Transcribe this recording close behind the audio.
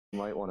You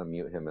might want to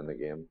mute him in the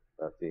game,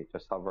 Betsy.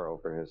 Just hover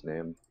over his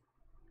name,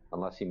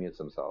 unless he mutes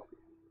himself.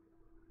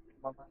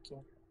 Oh,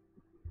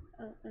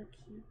 okay.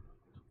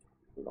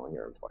 You don't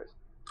hear him twice.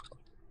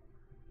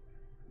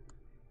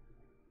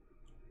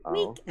 I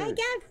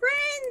got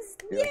friends!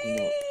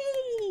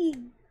 Yay!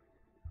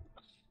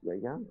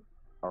 Yeah.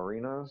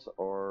 Arenas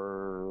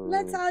or...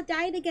 Let's all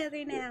die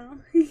together now.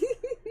 If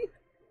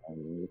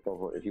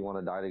you want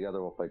to die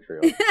together, we'll play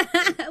trio. Wait, no,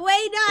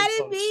 I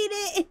didn't mean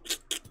it.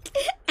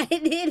 I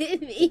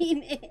didn't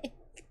mean it.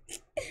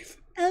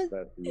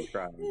 That's you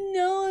trying.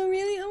 No, I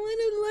want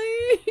to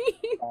learn.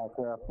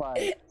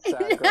 Sacrifice.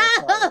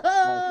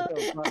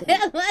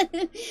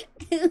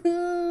 No,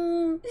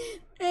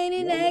 I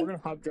didn't. We're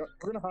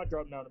gonna hot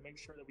drop now to make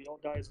sure that we all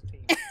die as a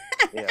team.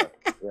 Yeah.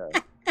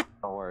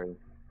 Don't worry.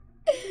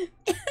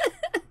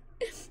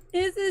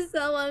 This is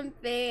so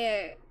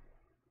unfair.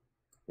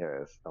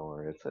 Yes, don't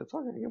worry. It's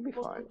okay. You'll be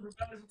fine. We're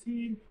die as a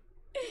team.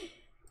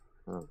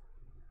 Huh.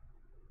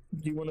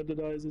 Do you want to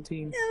die as a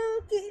team?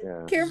 Okay.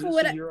 Yeah. Careful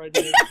what your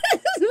idea.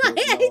 This is my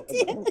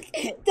idea.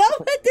 Don't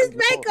put this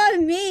back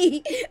on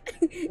me.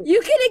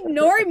 You can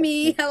ignore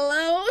me.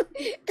 Hello.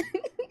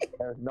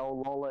 There's no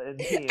Lola in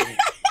team.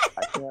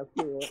 I can't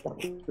see it.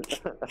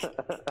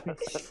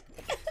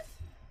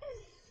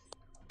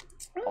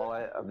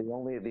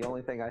 The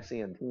only thing I see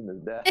in team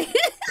is death.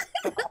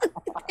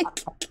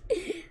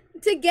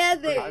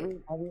 Together. I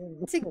mean,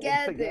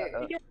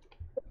 Together.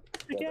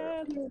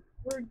 Together,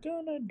 we're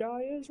gonna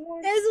die as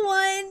one. As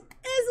one.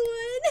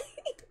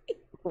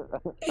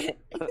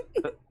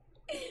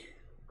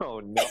 Oh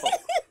no.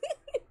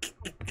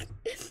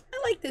 I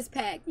like this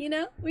pack, you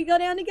know? We go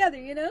down together,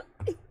 you know?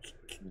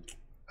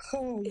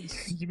 Oh,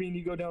 you mean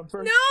you go down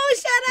first? No,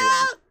 shut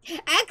up!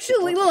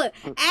 Actually, look.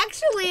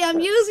 Actually, I'm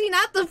usually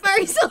not the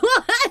first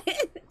one.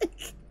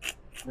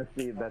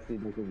 Bessie doesn't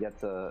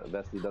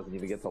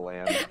even get to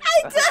land.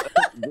 I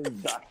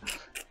don't.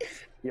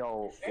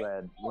 Yo,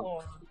 Red.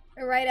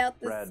 Right out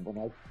the... Red, when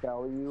I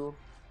tell you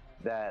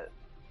that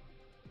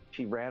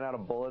she ran out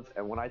of bullets,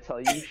 and when I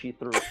tell you she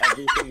threw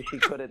everything she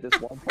could at this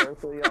one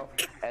person, yo,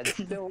 and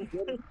still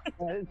didn't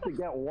manage to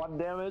get 1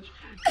 damage.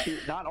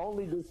 Not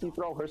only did she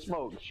throw her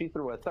smoke, she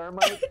threw a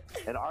thermite,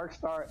 an arc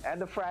star,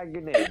 and a frag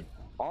grenade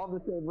all in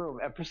the same room,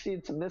 and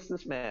proceeded to miss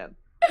this man.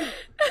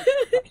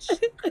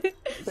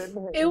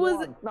 It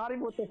was not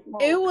even with the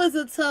smoke. It was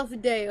a tough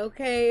day,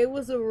 okay? It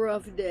was a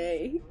rough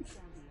day.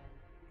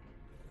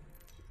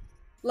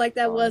 Like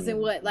that wasn't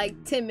what,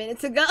 like 10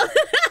 minutes ago.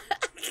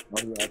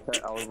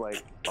 I was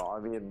like, I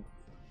mean,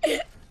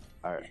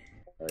 all right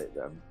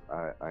then.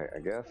 I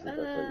guess if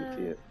that's how you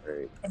see it,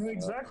 right? I know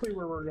exactly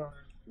where we're going.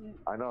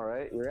 I know,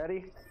 right? You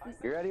ready?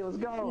 You ready? Let's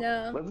go.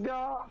 No. Let's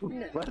go.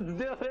 No. Let's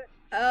do it.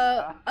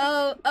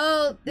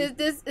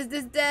 Is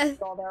this death?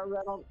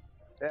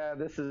 Yeah,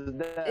 this is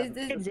death. Is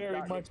this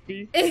very much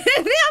be?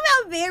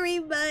 Not very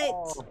much.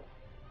 Oh,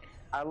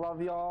 I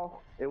love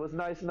y'all. It was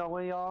nice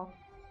knowing y'all.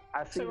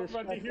 I see this.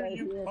 About to hear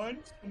you punch.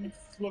 I'm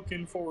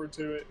looking forward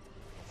to it.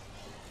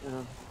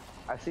 Yeah.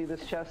 I see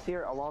this chest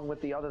here, along with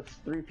the other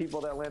 3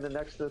 people that landed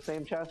next to the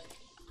same chest.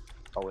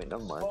 Oh wait,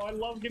 never mind. Oh, I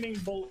love getting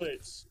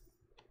bullets.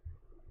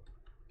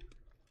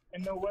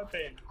 And no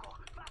weapon.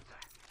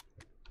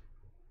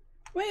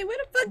 Wait, where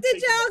the fuck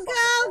did y'all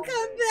go?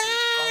 Come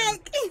back!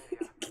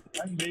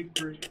 I'm big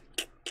green.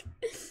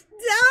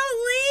 Don't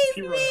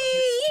leave me!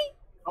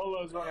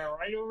 Lola's running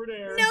right over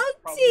there. No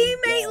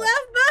teammate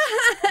left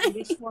behind!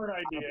 That's a smart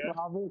idea.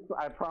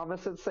 I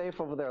promise it's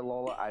safe over there,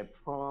 Lola. I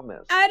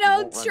promise. I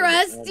don't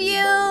trust you!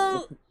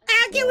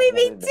 How can we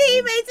be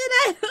teammates and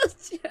I don't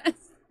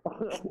trust?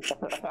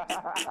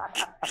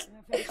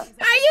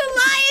 Are you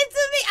lying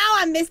to me? Oh,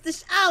 I missed the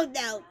oh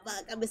no,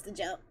 fuck, I missed the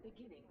jump.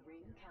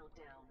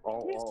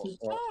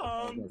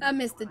 I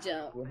missed the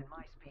jump.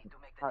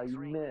 How you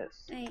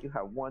miss? You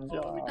have 1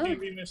 job.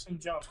 Maybe missing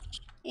jump.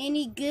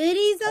 Any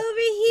goodies over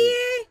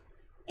here?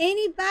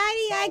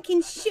 Anybody I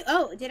can shoot?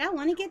 Oh, did I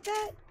want to get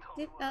that?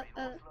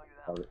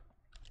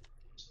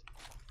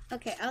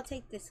 Okay, I'll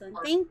take this one.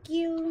 Thank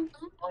you.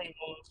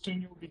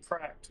 Soon you'll be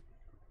cracked.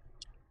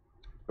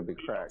 It'll be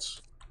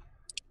cracked.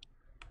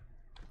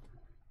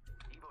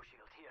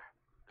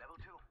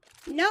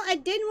 No, I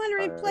didn't want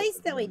to replace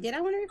that. Wait, did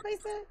I want to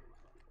replace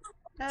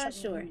that?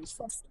 Sure.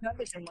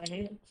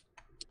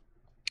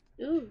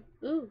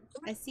 Ooh,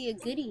 I see a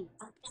goodie.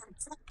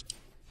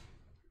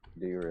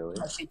 Do you really?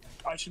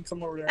 I should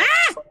come over there.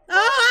 Ah!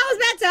 Oh,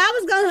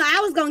 I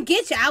was gonna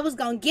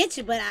get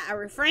you, but I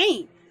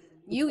refrained.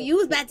 You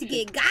was about to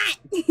get got.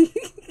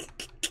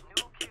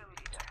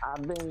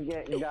 I've been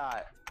getting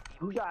got.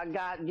 You get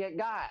got.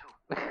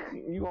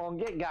 You gonna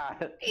get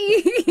got.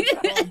 You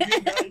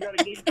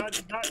gotta get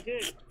got,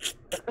 get.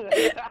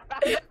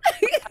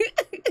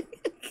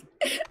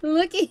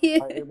 Look at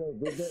you.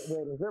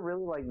 Is there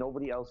really like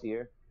nobody else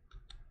here?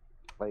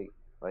 Like.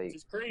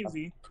 It's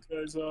crazy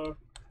because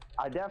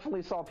I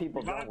definitely saw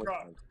people going with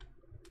me.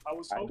 I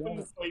was hoping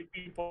to fight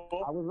people.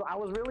 I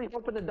was really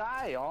hoping to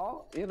die,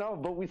 y'all. You know,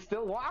 but we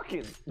still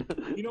walking.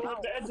 You know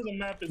what? The edge of the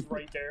map is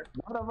right there.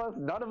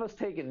 None of us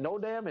taking no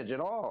damage at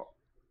all.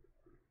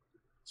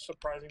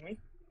 Surprisingly.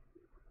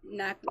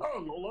 Knock. Oh,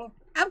 Lola.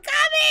 I'm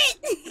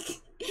coming!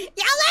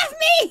 Y'all left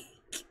me!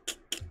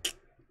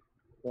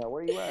 Yeah,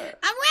 where you at?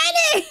 I'm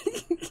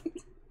ready!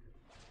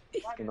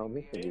 You know,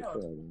 this thing is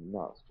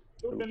nuts.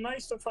 It would have been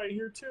nice to fight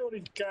here too.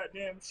 These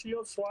goddamn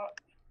shield swap.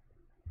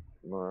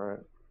 Alright.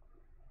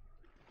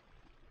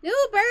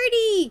 Ooh,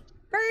 birdie!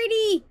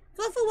 Birdie!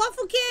 Fluffle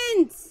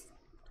Wafflekins!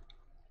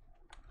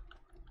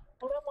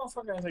 Oh, that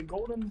motherfucker has a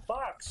golden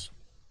box.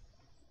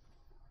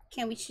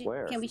 Can we shoot?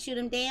 Where? Can we shoot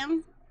him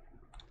down?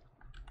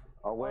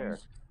 Oh, where? 1,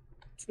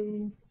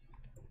 2,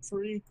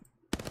 3.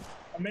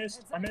 I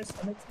missed.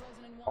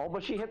 Oh,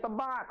 but she hit the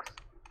box.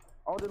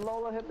 Oh, did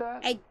Lola hit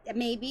that?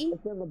 Maybe.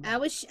 It's in the I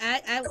was.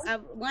 I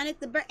wanted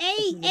the bird.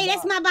 Hey, in the hey,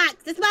 that's box. my box.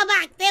 That's my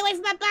box. Stay away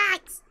from my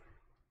box.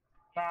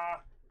 Nah,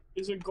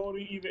 it's a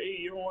golden EVA 8.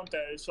 You don't want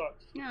that. It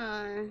sucks.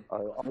 Aw.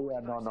 Oh,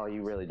 yeah, no,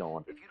 you really don't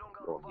want this.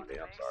 Oh, I'm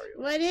sorry.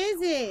 What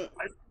is it?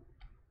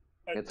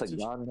 It's a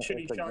gun.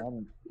 Shitty It's a shot.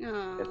 gun.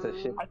 Aw. It's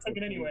a shit. I took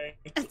it anyway.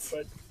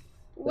 But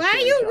Why are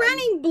you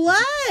running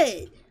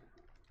blood?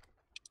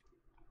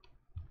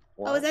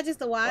 What? Oh, is that just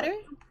the water?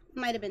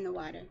 Might have been the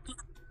water.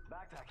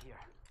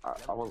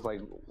 I was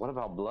like, what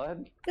about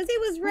blood? Cause he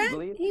was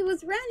Bleed? he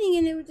was running,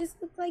 and it just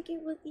looked like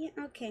it was. Yeah,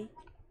 okay.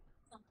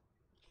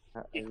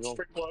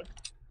 straight blood.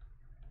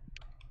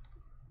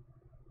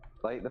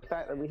 Like, the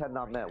fact that we had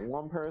not met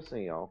one person,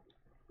 yo.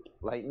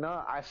 Like, no,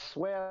 I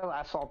swear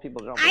I saw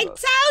people jump I with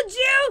us. told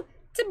you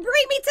to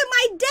bring me to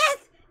my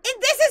death,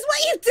 and this is what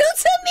you do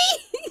to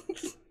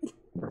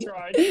me.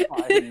 Tried.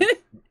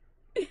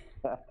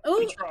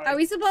 Oh, tried. are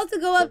we supposed to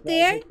go up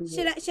there?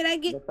 Should I The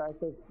get? fact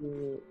that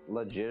you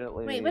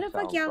legitimately Wait, where the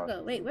fuck sound y'all go?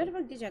 frustrated. Wait, where the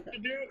fuck did y'all go? To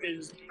do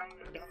is not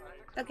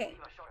die. Okay,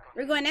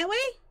 we're going that way.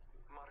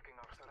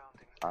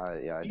 Yeah,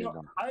 I You did know,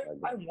 not.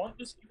 I want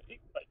this thing,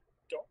 but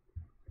don't.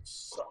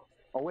 So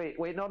Oh, wait,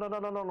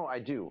 no, I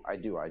do.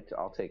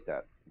 I'll take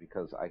that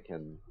because I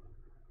can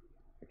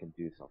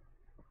do something.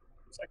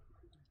 it's like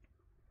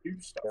do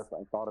stuff. Yes,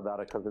 I thought about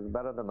it because it's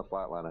better than the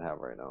flatline I have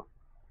right now.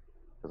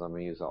 Because I'm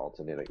gonna use the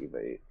alternator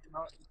evade.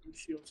 Not do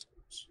shields.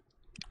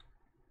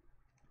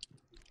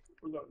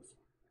 For those.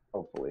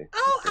 Hopefully.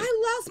 Oh,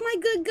 I lost my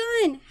good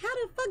gun. How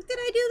the fuck did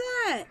I do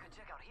that?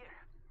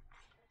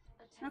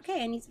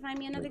 Okay, I need to find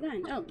me another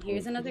gun. Oh,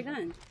 here's another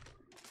gun.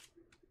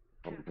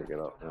 I'm gonna pick it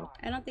up now.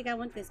 I don't think I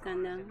want this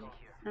gun though.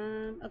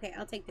 Okay,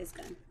 I'll take this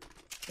gun.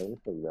 Let me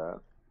take that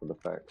for the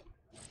fact.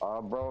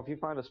 Bro, if you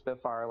find a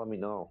Spitfire, let me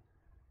know.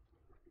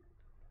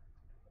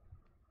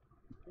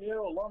 Yeah,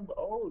 along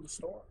the the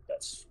storm.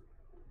 That's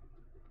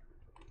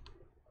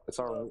It's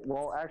alright.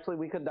 Well, actually,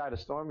 we could die to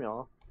storm,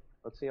 y'all.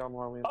 Let's see how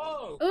long we.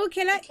 oh. Oh, You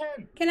can.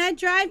 can I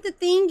drive the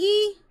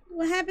thingy?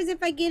 What happens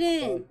if I get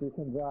in? You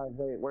can drive.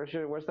 Wait,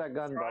 where's that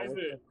gun, bro? Drive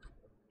it.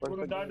 We're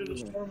gonna die to the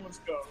storm. Let's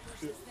go.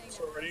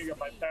 So already got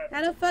my pad.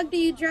 How the fuck do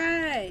you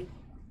drive?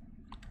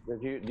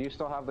 Do you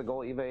still have the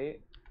gold EVA 8?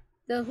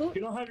 The who?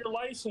 You don't have your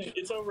license.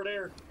 It's over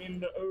there in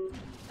the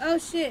Oh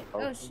shit!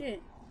 Oh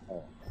shit!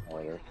 Oh,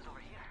 later.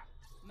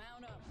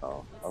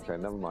 Oh, okay,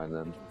 never mind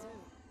then.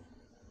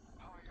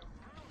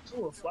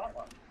 Ooh, a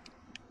flatline.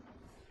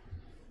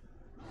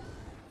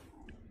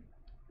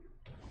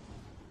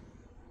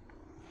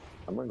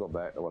 I'm gonna go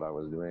back to what I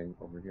was doing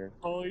over here.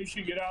 Oh, you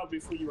should get out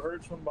before you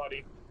hurt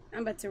somebody.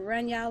 I'm about to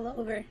run y'all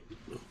over.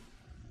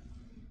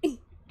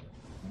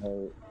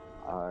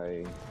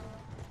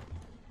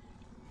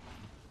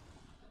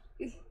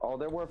 Oh,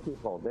 there were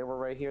people. They were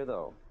right here,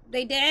 though.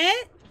 They dead?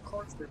 Of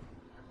course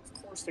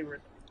they were.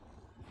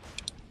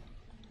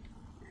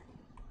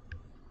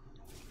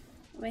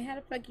 Wait, how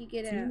the fuck you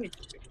get out?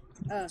 Teammates.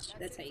 Oh,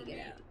 that's how you get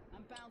out.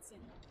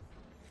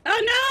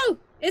 Oh no!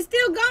 It's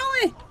still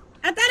going!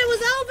 I thought it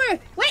was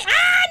over! Wait,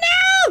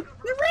 no!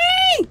 The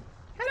ring!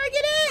 How do I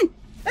get in?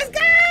 Let's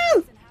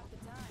go!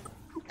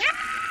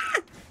 Ah!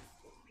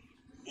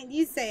 And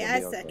you say I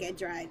suck at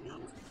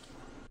driving.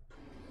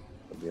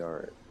 It'll be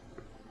alright.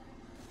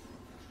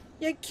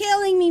 You're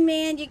killing me,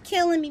 man. You're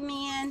killing me,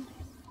 man.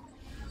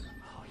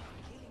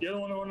 You're the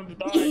one who wanted to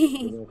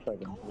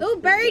die. Oh,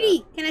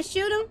 birdie! Can I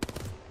shoot him?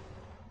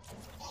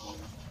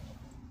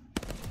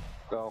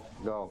 Go.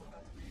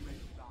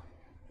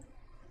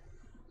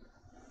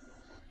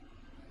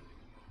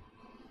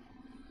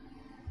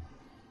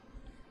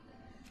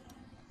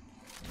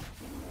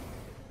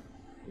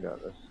 You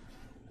got this.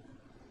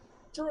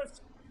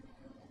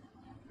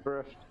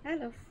 Drift. How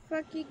the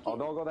fuck you get? Oh,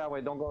 don't go that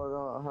way. Don't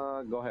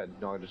go. Go ahead.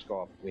 No, just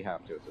go up. We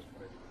have to at this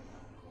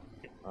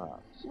point.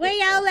 Where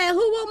y'all at? Who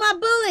want my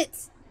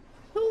bullets?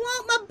 Who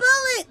want my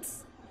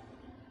bullets?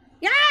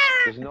 Yeah!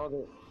 Just know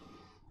that.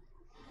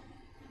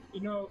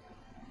 You know,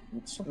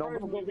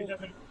 surprisingly, we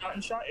haven't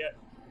gotten shot yet.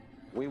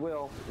 We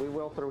will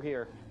through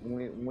here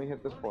when we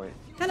hit this point.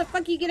 How the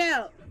fuck you get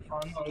out?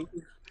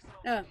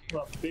 No. Oh.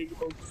 A big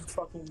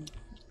fucking.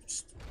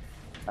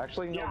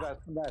 Actually, no, Yeah.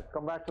 guys,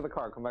 come back to the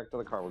car. Come back to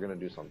the car. We're gonna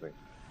do something.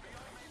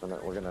 We're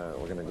gonna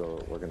go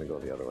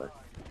the other way.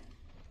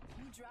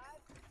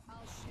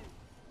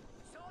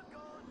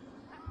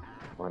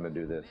 We're gonna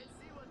do this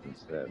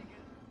instead.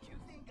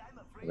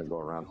 I'm gonna go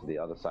around to the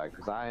other side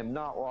because I am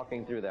not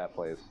walking through that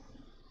place.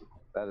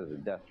 That is a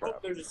death Oh,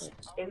 trap. there's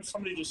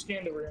somebody just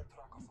scanned over here.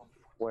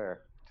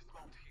 Where?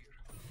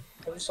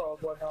 I just saw a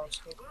bloodhound.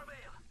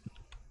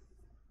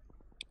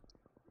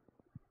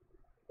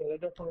 Yeah, they're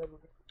definitely over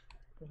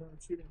here. They're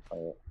shooting.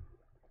 Oh.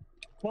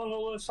 Come on,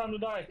 Lola, it's time to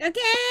die.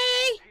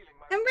 Okay,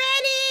 I'm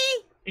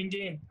ready. In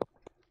game.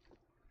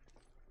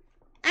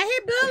 I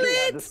hear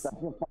bullets.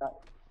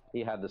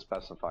 He had to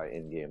specify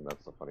in game.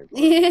 That's the funny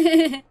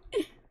part.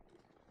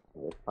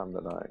 What time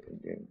did I in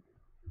game?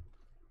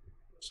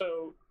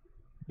 So,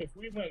 if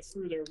we went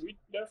through there, we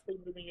definitely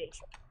would be get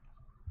shot.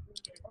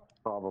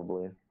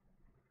 Probably.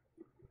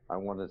 I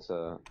wanted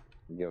to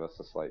give us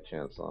a slight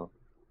chance though.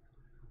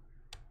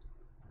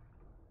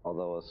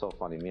 Although it's so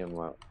funny, me and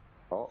my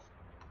oh,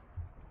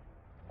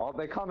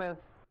 they come in.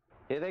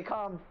 Here they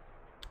come.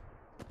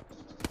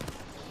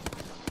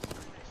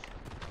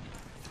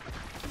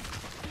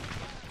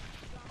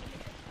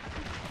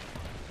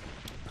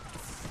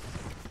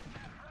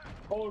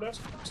 Oh, that's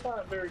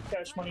not very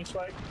cash money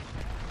swipe.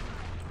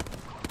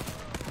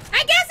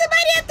 I got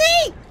somebody, I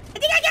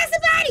think I got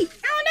somebody.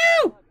 I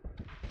don't know.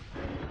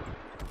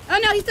 Oh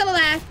no, he's still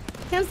alive.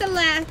 Him's still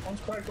alive. One's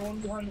cracked, the one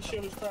behind the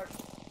shield is cracked.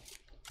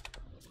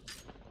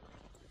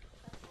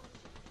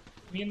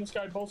 Me and this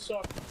guy both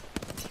suck.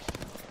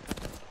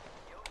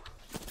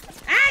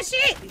 Ah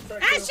shit!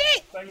 Ah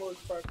shit! Bangor is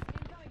cracked.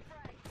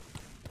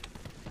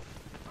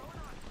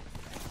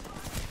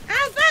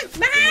 Oh fuck!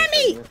 Behind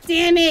me!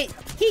 Damn it!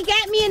 He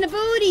got me in the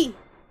booty.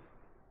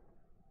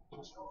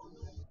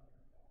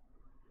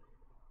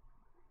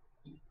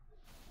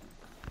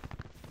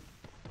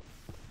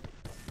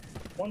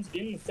 One's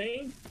in the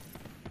thing?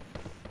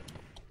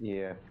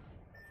 Yeah.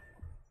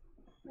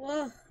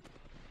 Whoa.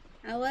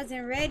 I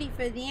wasn't ready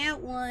for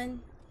that one.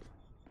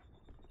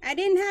 I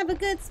didn't have a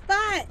good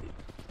spot.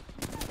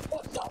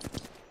 What the?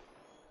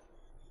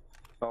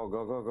 Oh,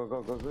 go,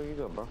 you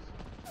go, bro.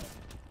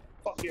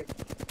 Fuck you.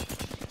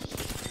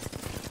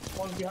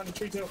 One's behind the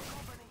tree too.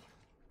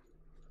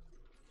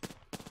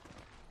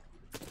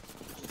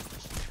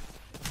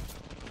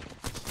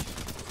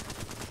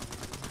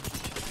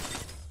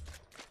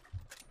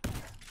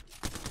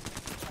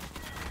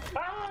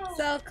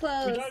 So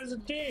close. We died as a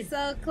team.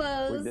 So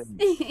close.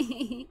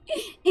 We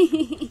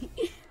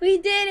We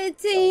did it,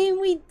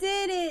 team. We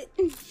did it.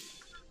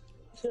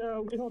 Yeah,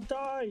 we all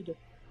died.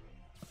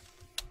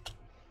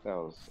 That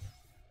was.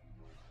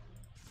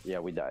 Yeah,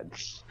 we died.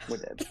 We're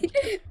dead.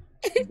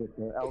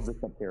 Eldest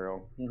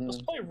hero.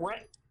 Let's play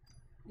Rat.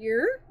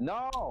 You're?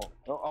 No.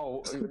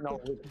 Oh no.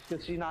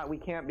 Because she's not. We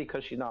can't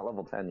because she's not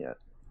level 10 yet.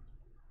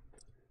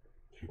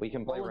 We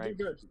can play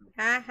ranked.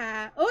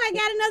 Haha. Oh, I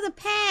got another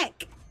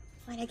pack.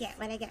 What I got?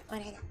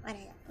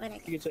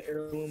 You get to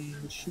heirloom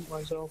and shoot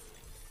myself.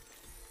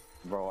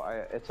 Bro,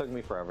 it took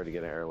me forever to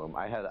get an heirloom.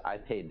 I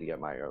paid to get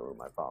my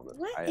heirloom. I promise.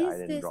 What I is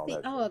didn't this draw thing?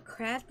 that Oh, a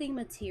crafting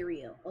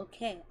material.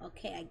 Okay,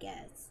 I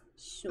guess.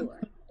 Sure.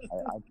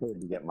 I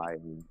paid to get my.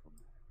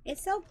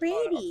 It's so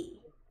pretty.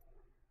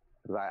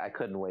 Cause I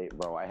couldn't wait,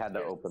 bro. I had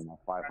to open my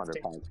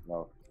 500 packs,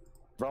 bro.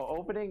 Bro,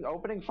 opening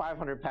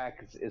 500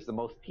 packs is the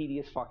most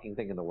tedious fucking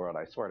thing in the world.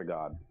 I swear to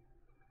God.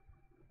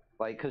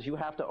 Like, cause you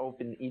have to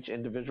open each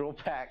individual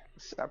pack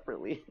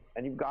separately,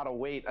 and you've got to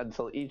wait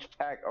until each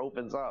pack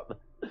opens up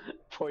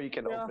before you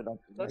can open up.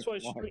 The that's why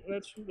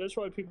next one. that's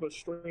why people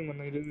stream when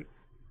they do it.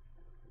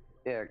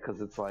 Yeah,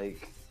 cause it's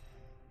like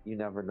you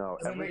never know.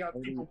 And then they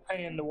got people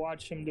paying to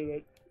watch him do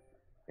it.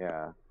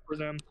 Yeah. For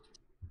them.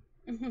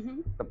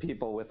 The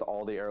people with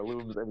all the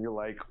heirlooms, and you're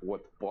like,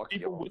 what the fuck?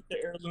 People with the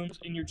heirlooms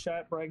in your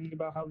chat bragging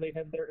about how they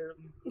have their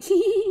heirloom.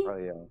 Oh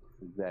yeah,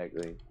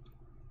 exactly.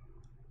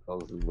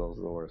 Those are the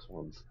worst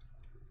ones.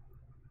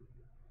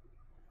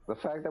 The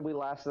fact that we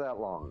lasted that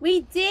long.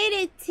 We did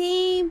it,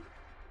 team.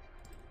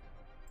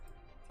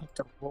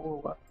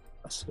 Alright,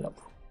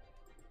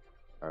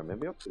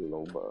 maybe up to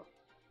Loba.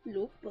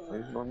 Lupa.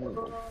 Maybe normal.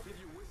 Either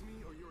you're with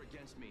me or you're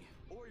against me.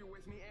 Or you're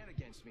with me and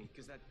against me,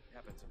 because that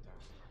happens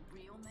sometimes.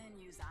 Real men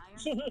use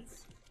iron.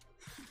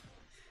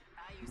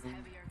 I use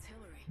heavy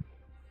artillery.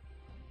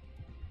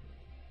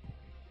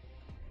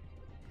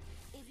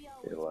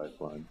 Yeah,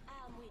 lifeline.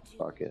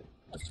 Fuck it.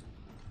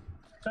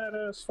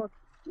 Badass fuck.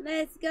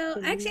 Let's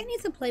go. Actually, I need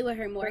to play with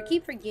her more. I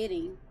keep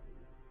forgetting.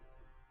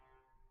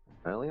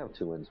 I only have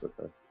 2 wins with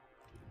her.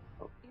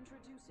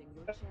 Introducing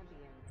your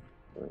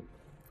champion.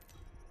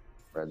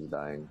 Red's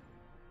dying.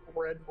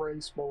 Red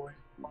race boy.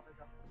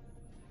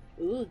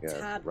 Ooh, Yeah,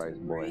 top Rice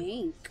boy.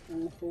 rank.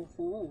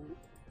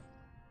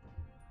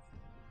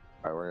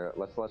 Alright,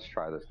 let's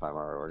try this time.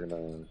 Alright, we're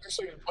gonna. You're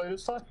still gonna play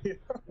this time? Yeah.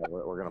 Yeah,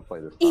 we're gonna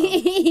play this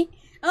time.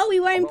 Oh, we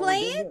weren't Although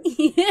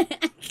we playing?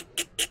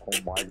 Oh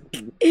my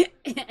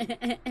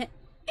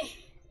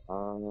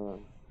God.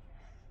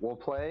 We'll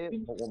play,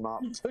 but we'll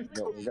not.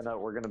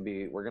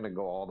 We're gonna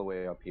go all the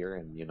way up here,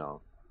 and you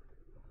know.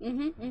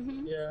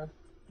 Yeah.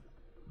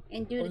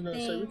 And do the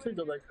Say, we thing. could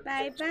go back to the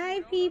Bye base.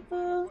 bye,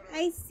 people.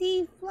 I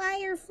see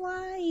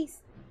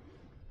fireflies.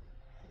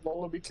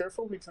 Lola, be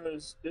careful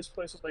because this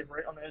place is like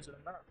right on the edge of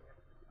the map.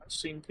 I've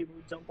seen people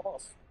jump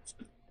off.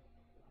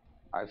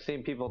 I've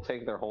seen people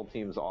take their whole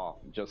teams off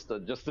just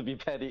to be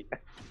petty.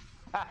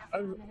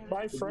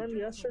 My friend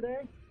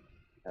yesterday,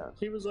 Yeah.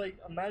 he was like,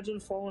 imagine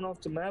falling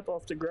off the map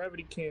off the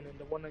gravity cannon,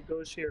 the one that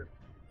goes here.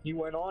 He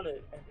went on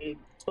it and it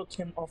took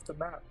him off the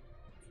map.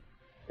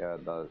 Yeah,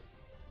 it does.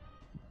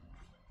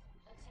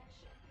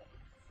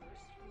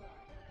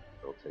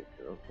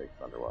 It'll take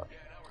Thunderwatch.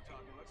 Yeah, now we're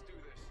talking. Let's do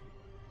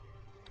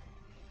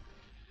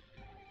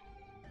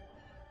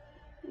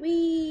this.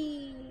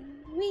 Wee.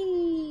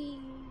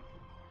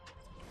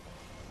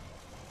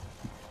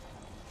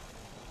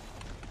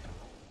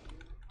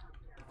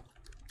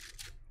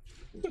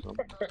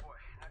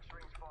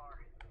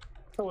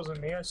 That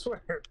wasn't me, I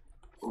swear.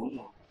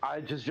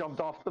 I just jumped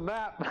off the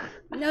map.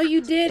 No,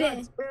 you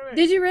didn't. Damn it.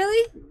 Did you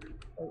really?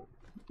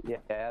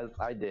 Yes,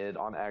 I did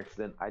on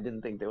accident. I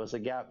didn't think there was a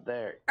gap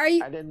there. Are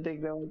you? I didn't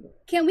think there was.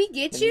 Can we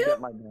get Can you? get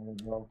my name,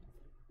 bro?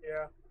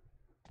 Yeah.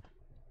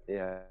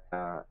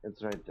 Yeah,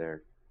 it's right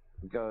there.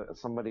 Go,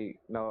 somebody.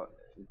 No,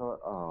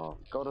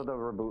 go to the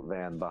reboot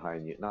van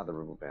behind you. Not the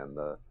reboot van.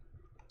 The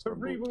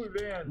Reboot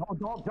van. No,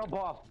 don't jump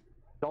off.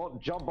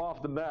 Don't jump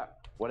off the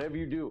map. Whatever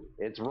you do,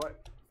 it's right.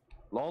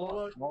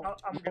 Lola,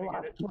 I'm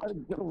gonna get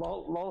it.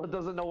 Lola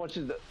doesn't know what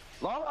she's doing.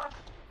 Lola.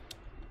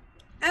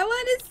 I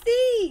want to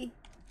see.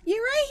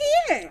 You're right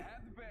here.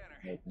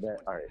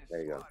 All right,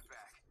 there you go.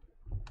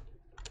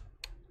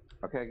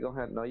 Okay, go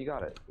ahead. No, you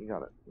got it. You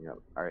got it.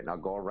 All right, now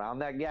go around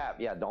that gap.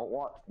 Yeah, don't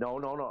want. No.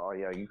 Oh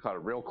yeah, you got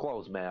it real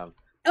close, man.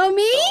 Oh,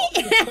 me?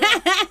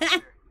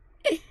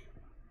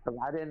 'Cause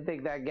I didn't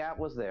think that gap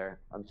was there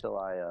until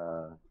I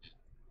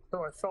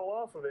So I fell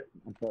off of it.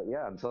 Until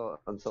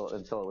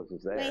it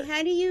was there. Wait,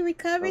 how do you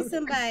recover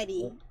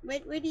somebody?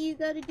 What do you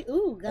go to do?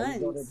 Ooh, guns.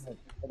 Go to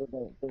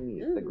the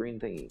thingy, the green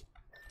thingy.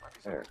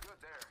 There.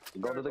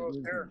 Go to the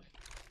green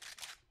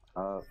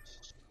thingy.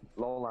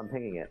 Lol, I'm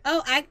pinging it.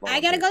 Oh, I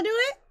gotta go do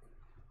it?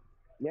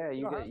 Yeah,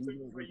 you don't get have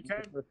to, but you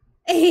can.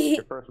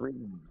 your first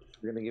revive.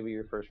 We're gonna give you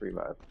your first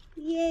revive.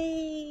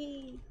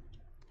 Yay.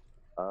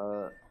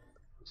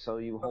 So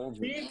you hold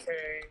PK.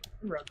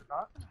 Rather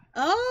not.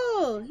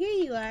 Oh, here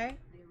you are.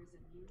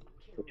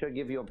 It should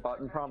give you a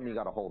button prompt and you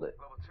gotta hold it.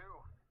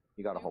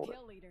 You gotta hold it.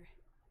 Kill leader.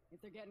 If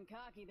they're getting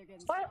cocky, they're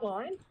getting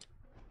Flatline.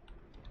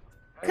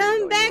 There you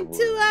Come go, back you're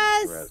to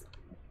red. us.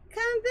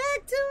 Come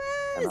back to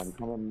And us. I'm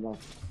coming.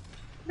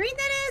 Bring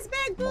that ass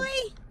back,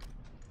 boy.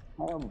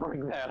 I'll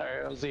bring that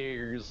ass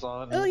here,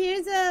 son. Oh,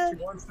 here's a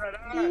She wants that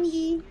ass.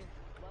 thingy.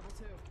 level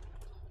 2.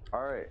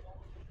 All right.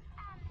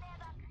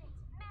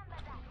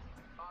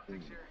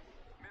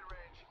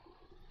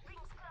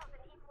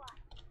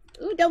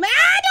 Ooh, don't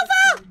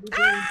fall!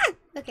 Ah!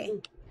 Okay.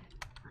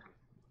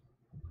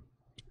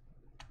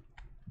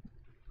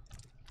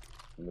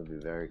 I'm gonna be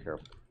very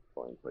careful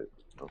going places.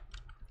 Oh.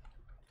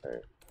 All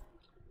right.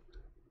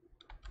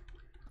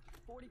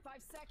 45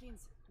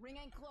 seconds. Ring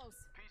ain't close.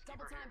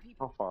 Double time,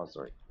 people. How far is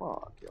it?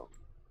 Fuck, yo.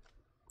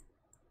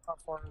 How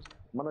far is it?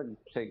 I'm gonna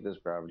take this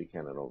gravity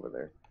cannon over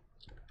there.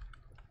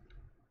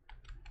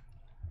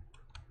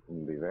 I'm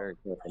gonna be very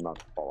careful not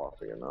to fall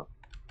off again now.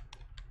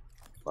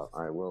 But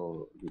I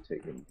will be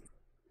taking.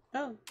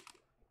 Oh.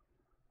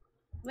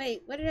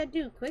 Wait, what did I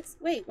do?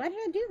 Wait, why did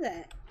I do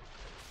that?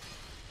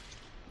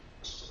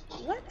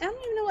 What? I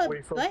don't even know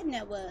what button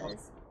that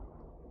was.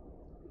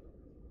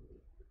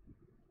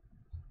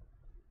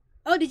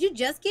 Oh, did you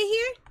just get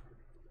here?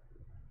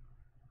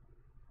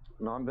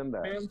 No, I've been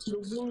back. Man, to the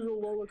blues,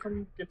 Lola,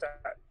 come get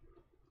that.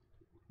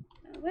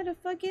 Where the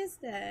fuck is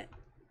that?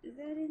 Is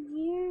that in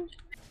here?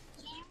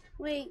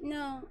 Wait,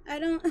 no, I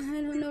don't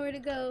know where to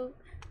go.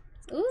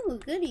 Ooh,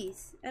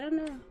 goodies. I don't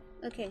know.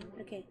 Okay.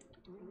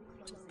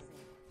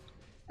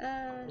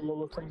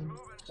 Lola, come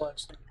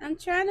plastic. I'm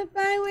trying to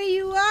find where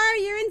you are.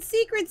 You're in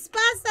secret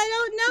spots I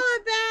don't know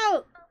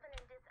about.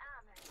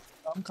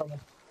 I'm coming.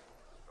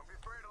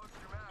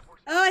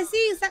 Oh, I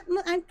see you. Stop.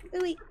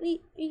 Wait.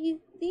 Are you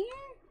there?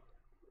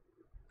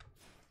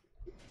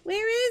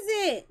 Where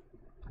is it?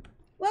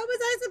 What was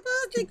I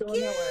supposed Keep to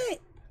going that way.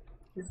 get?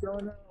 Keep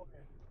going that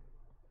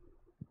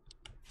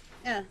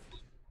way.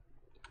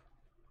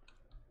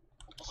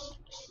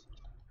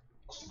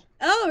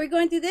 Oh, we're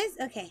going through this?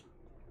 Okay.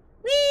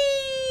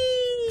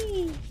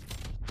 Whee!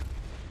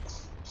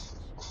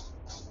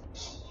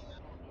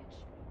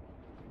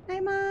 Hi,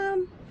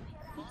 Mom.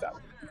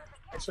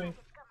 Actually,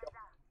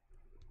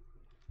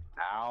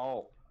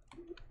 Ow!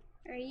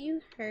 Are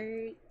you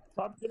hurt?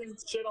 stop getting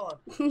shit on.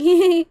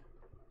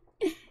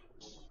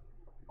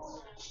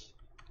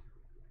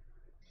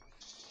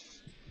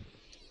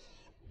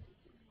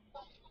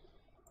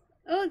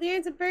 Oh,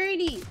 there's a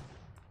birdie.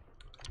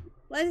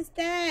 What is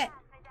that?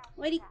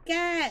 What do you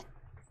got?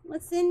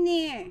 What's in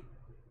there?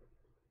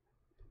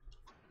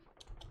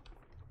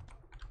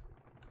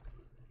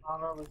 I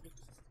don't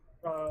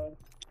know.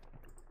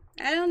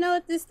 I don't know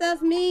what this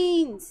stuff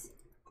means.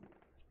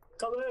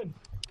 Come in.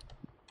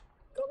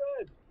 Come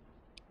in.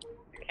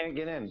 You can't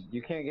get in.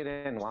 You can't get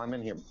in while I'm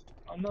in here.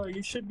 I know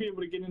you should be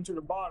able to get into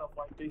the bottom,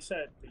 like they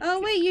said. Oh,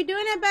 wait, you're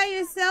doing it by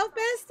yourself,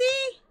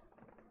 bestie?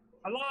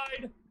 I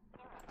lied.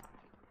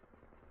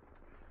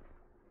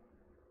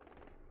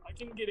 I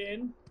can get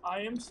in. I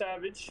am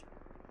savage.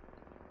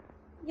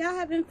 Y'all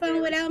having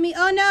fun without me?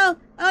 Oh no!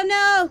 Oh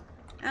no!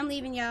 I'm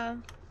leaving y'all.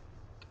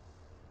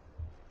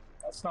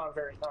 That's not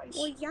very nice.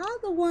 Well, y'all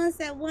the ones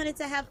that wanted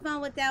to have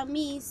fun without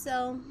me,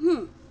 so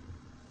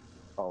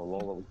Oh,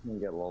 Lola, we can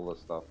get Lola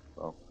stuff.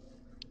 So.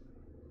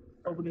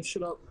 Open this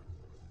shit up.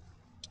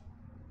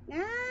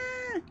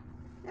 Ah!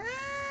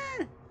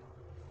 Ah!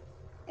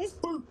 It's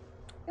ah!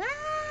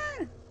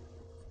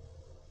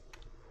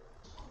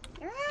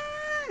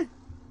 Ah!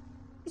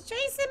 It's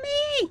chasing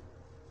me!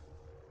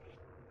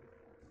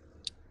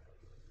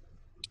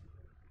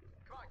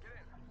 Come on, get in.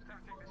 Just have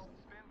to take this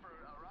spin for a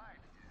ride.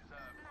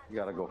 You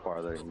gotta go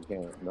farther. You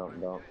can't. Don't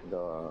go.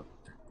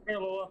 Here,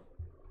 Lola.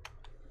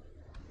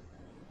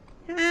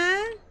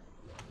 Huh?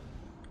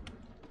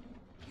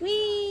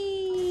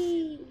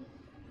 Whee! You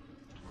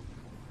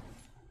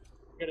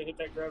gotta hit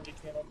that gravity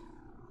cannon.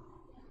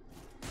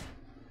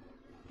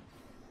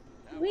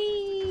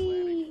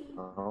 Whee! I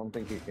don't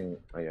think you can.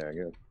 Oh yeah,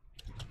 good.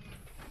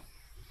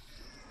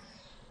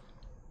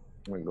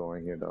 I'm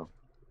going here though.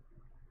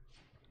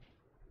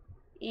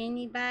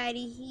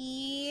 Anybody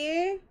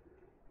here?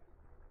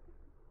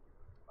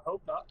 I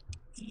hope not.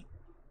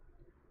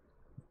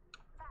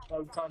 That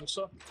would kind of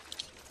suck.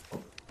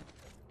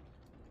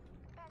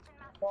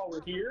 While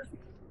we're here,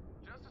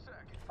 just a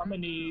sec. I'm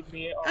gonna need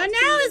me. Oh no,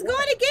 it's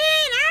going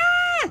again!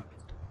 Ah!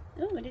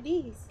 Oh, what are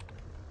these?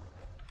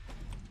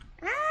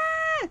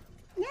 Ah!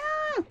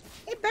 No!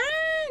 It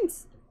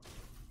burns!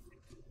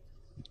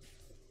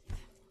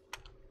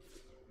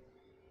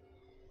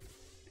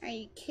 Are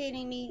you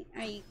kidding me?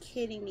 Are you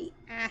kidding me?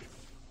 Ah!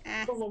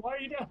 Ah! Lola, why are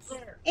you down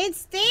there? It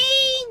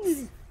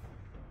stings!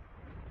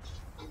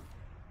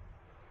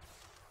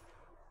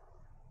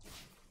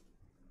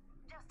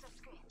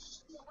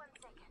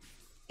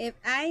 If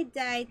I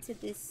die to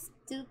this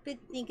stupid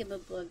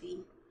thingamaboogie.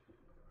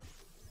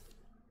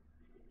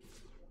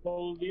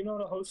 Well, do you know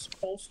how to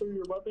holster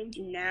your weapons?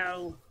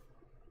 No.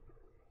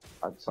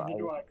 Outside. Neither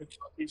do I. It's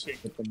not easy.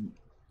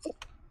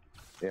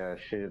 Yeah,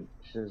 she's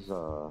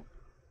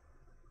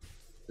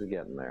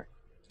getting there.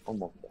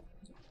 Almost there.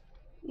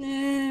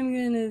 I'm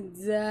gonna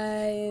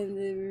die in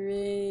the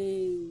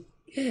rain.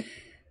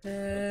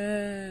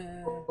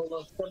 Hold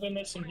on, put in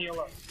this and heal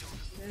up.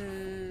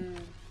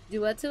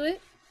 Do what to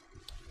it?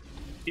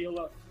 Heal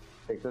up.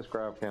 Take this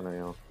grab cannon, you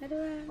know. How do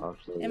I?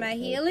 Obviously, Am I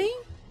healing?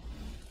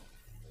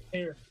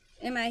 Here,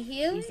 Am I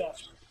healing? use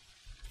that.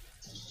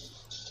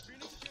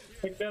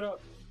 Pick that up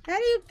How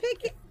do you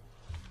pick it?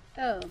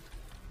 Oh.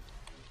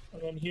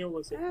 and then heal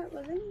with it. Well,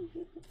 let me...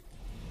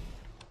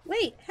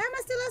 Wait, how am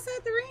I still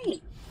outside the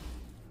ring?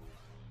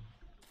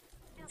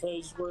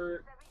 Because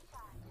we're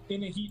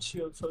in a heat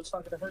shield, so it's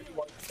not gonna hurt you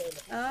while you're standing.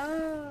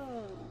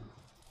 Oh.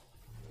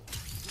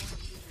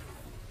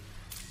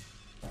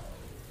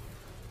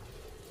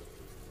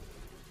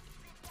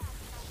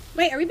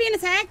 Wait, are we being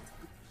attacked?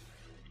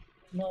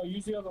 No,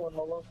 use the other one,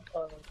 Lola.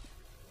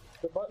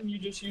 The button you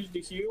just used to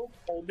heal,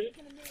 hold it,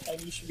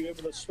 and you should be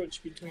able to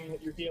switch between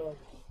your healing.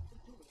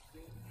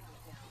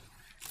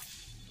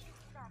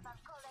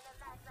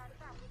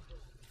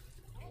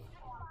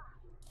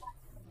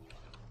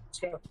 Let's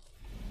go.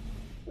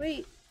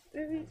 Wait,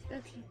 where we...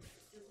 Okay.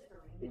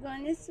 We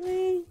going this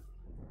way?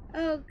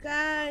 Oh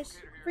gosh,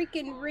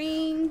 freaking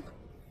ring.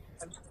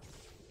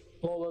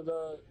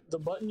 Lola, the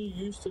button you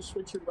use to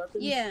switch your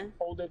weapons, Yeah.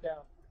 hold it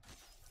down.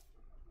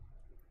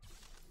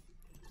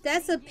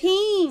 That's a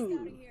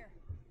ping.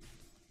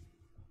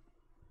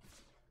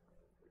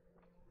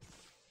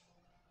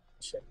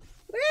 Shit.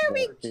 Where are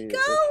we See, going?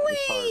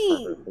 it's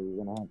hard for her,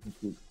 so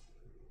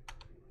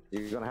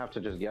you're gonna have to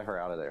just get her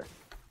out of there.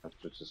 That's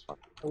just fine.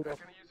 Hold up.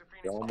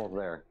 You're almost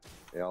there.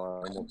 Y'all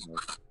are almost there.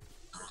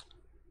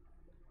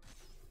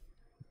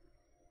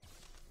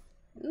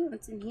 Ooh,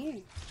 what's in here?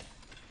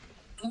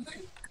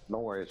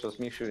 Don't worry, it's just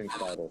me shooting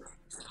spider.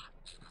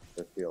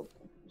 The field.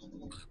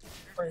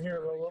 Right here,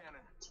 Lola.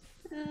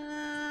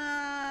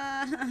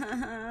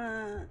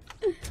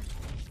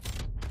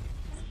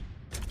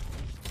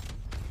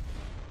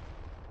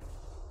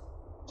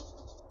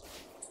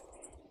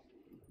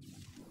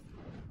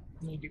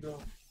 Need to go.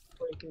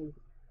 Break in.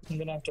 I'm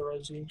gonna have to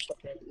res you.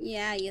 Okay.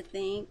 Yeah, you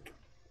think?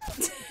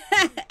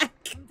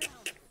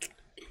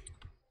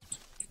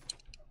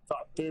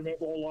 God damn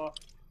it, Lola.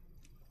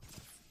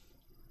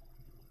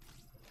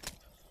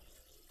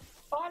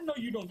 I know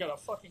you don't got a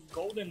fucking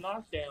golden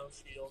knockdown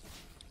shield.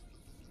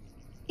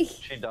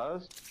 She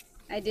does?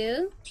 I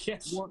do?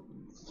 Yes.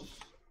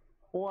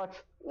 What?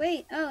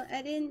 Wait, oh,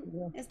 I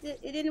didn't.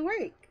 It didn't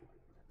work.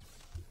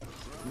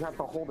 You have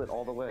to hold it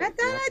all the way. I thought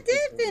I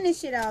did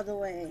finish it all the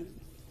way.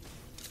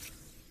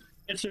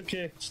 It's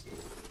okay.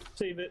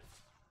 Save it.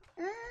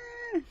 Ah.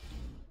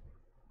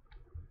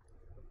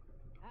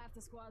 Half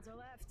the squads are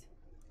left.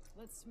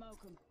 Let's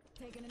smoke them.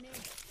 Taking a knee.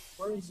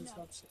 Where is this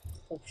upset?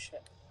 Oh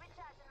shit.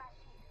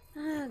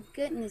 Oh,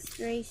 goodness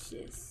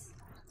gracious.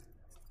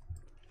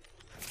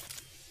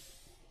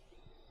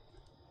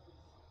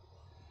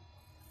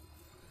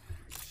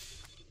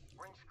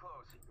 Range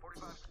close.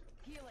 45.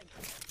 Healing.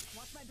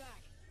 Watch my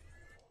back.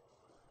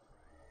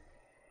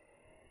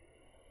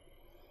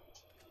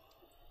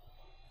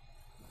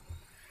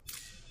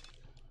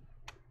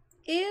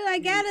 I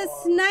got a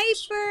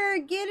sniper.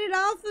 Get it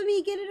off of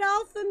me. Get it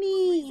off of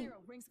me. 3-0.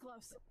 Rings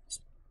close.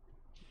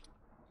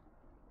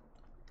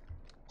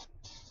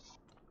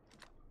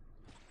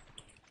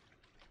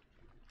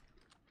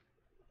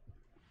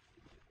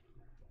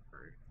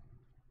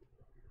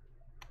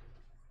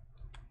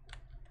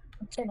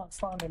 I cannot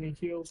find any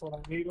heals when I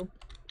need them.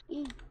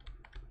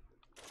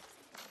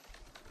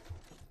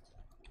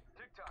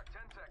 Tick-tock,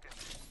 10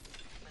 seconds.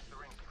 Makes the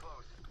rings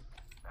close.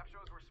 Map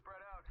shows we're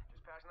spread out.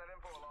 Just passing that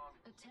info along.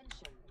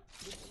 Attention,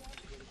 the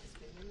champion has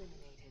been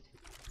eliminated.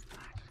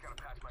 Just gotta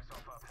patch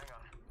myself up. Hang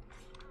on.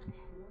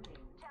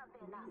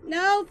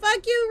 No,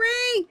 fuck you,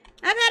 Ring.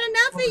 I've had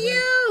enough of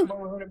you.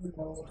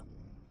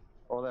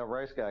 Oh, that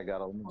rice guy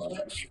got eliminated.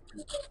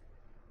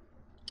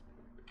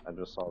 I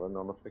just saw the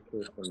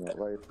notification that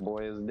rice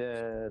boy is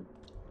dead.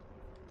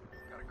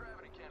 Got a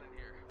gravity cannon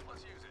here.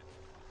 Let's use it.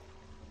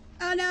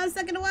 Oh no, I'm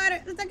stuck in the water.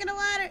 I'm stuck in the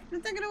water.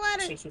 I'm stuck in the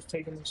water. It's just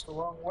taking us the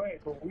wrong way,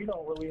 but we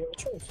don't really have a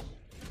choice.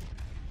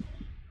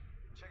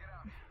 Check it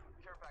out.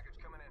 Care package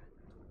coming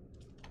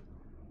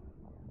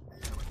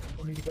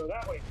in. We need to go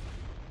that way.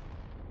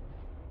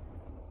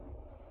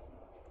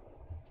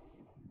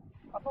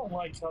 I don't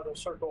like how the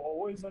circle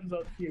always ends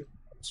up here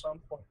at some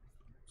point.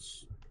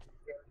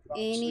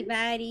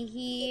 Anybody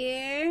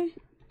here?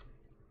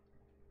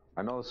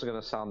 I know this is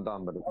gonna sound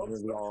dumb, but if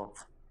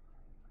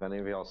any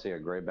of y'all see a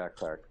gray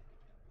backpack,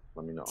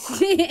 let me know.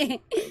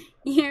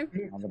 You're...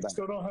 On the back.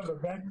 Still don't have a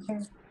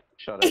backpack?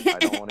 Shut it! I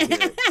don't want to hear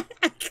it.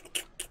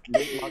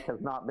 This luck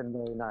has not been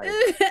very nice.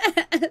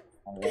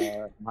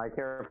 My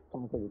character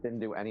didn't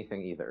do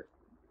anything either.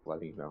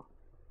 Letting you know.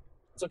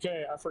 It's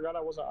okay. I forgot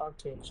I wasn't on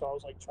team, so I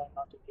was like trying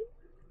not to do it.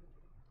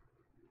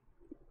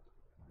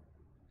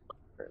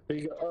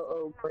 Big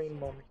brain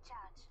moment.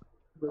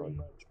 Brain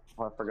moment.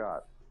 Oh, I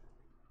forgot.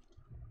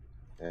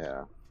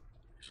 Yeah.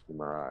 The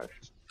Mirage.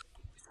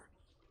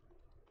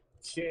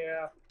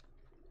 Yeah.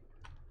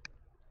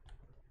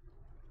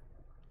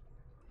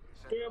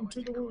 Damn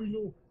to the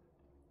wheel.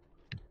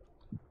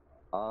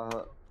 Yeah.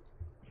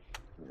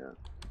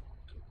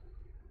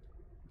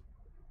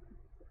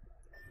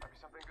 Might be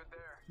something good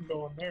there.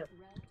 Going there.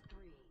 Round 3,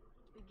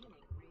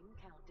 beginning ring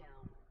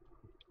countdown.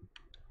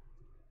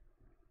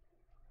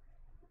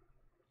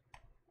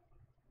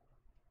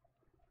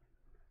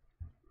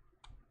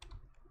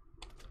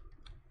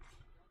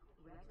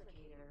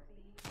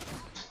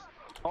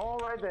 Replicator. Oh,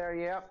 right there.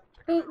 Yep.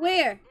 Ooh,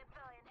 where?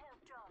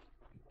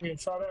 We can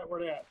try that.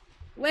 Where they at?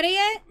 Where they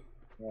at?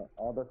 Yeah,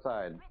 other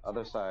side.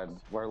 Other side.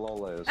 Where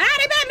Lola is. Ah,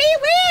 they got me.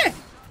 Where?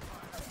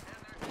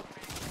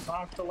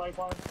 Knock the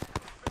lifeline.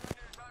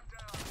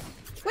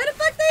 Where the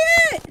fuck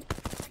they at?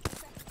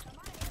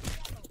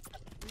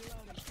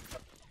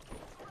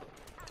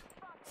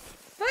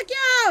 Fuck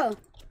y'all. Heads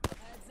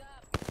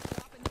up.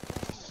 Dropping the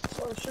thing.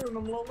 Start shooting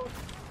them, Lola.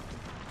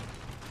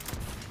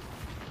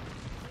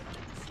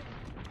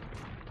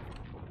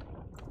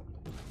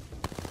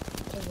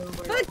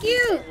 Fuck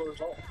you.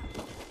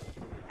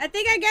 I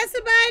think I got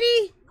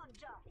somebody.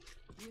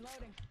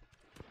 Reloading.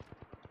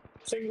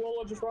 Saying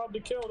Lola just robbed a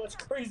kill. That's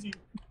crazy.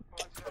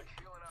 Oh,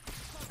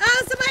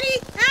 somebody.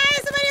 Ah,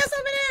 somebody else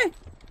over there.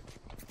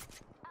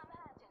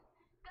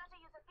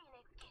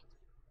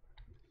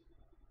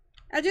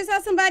 I just saw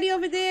somebody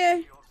over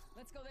there.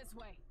 Let's go this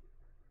way.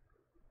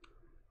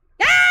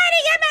 Ah,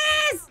 they got my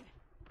ass.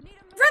 Need a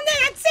From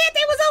there, I said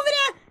they was over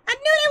there. I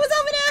knew they was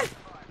over there.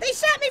 They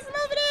shot me from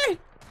over there.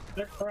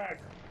 They're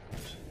cracked.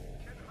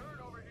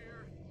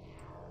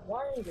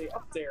 Why are they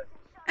up there?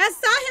 I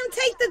saw him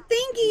take the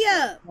thingy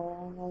up.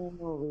 Oh,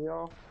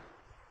 Leo.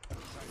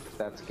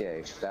 That's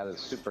gay. That is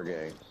super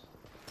gay.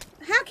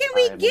 How can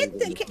we get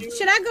them?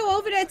 Should I go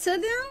over there to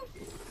them?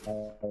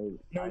 No,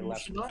 I you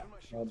left. should not.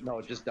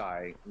 No, just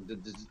die.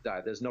 Just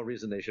die. There's no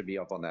reason they should be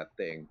up on that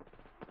thing.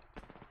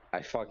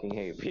 I fucking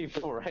hate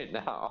people right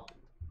now.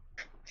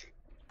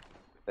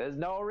 There's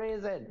no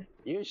reason.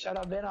 You should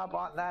have been up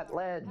on that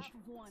ledge. half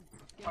of one.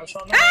 I saw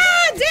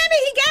Ah, damn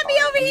it! He got me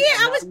over here.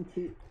 I was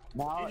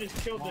Now, He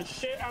just killed the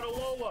shit out of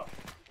Lola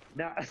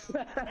now,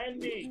 and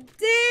me.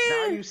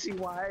 now damn. you see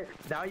why.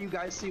 Now you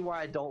guys see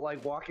why I don't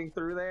like walking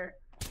through there.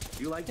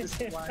 You like to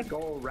see why I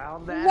go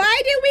around that?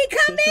 Why did we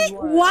come This is in?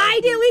 why Why I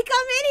did we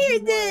come in This here is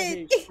why I then?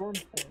 hate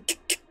Stormpoint.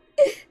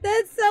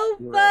 That's so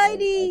You're right,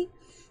 funny. I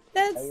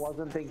That's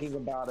wasn't thinking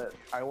about it.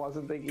 I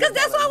wasn't thinking. because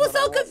that's about why I it, was but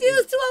so went-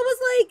 confused too. I was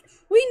like,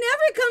 we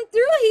never come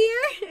through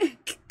here.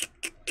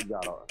 You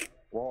gotta.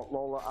 Well,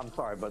 Lola, I'm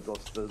sorry, but the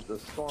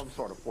storm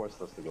sort of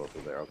forced us to go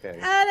through there. Okay.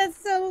 Ah, that's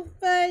so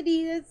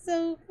funny. That's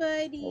so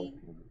funny.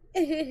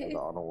 I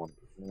don't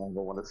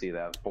want to see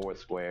that four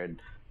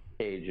squared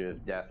cage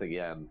of death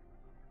again.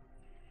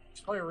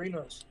 Let's play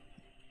arenas.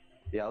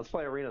 Yeah, let's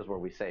play arenas where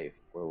we safe,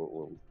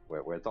 where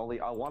it's only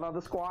one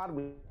other squad.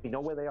 We know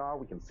where they are.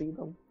 We can see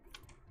them.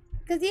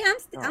 Cause yeah,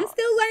 I'm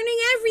still learning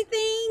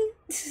everything,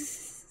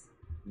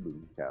 Be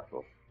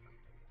careful.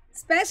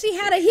 especially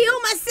how to heal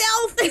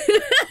myself.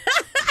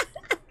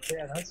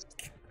 Yeah,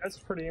 that's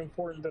pretty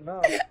important to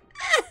know. How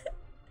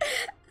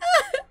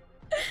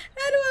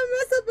do I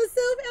mess up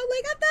myself? I'm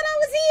like, I thought I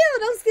was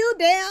healed. I'm still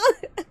down.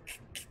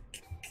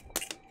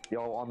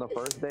 Yo, on the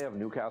first day of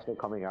Newcastle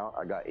coming out,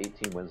 I got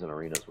 18 wins in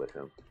arenas with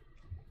him.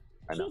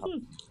 I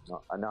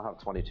now have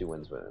 22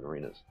 wins in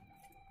arenas.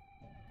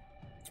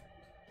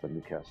 For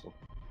Newcastle.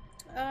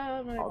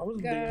 Oh my I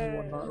was the only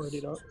one not gosh.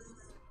 ready up.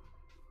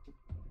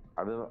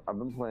 I've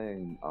been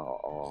playing.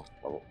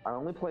 I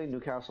only play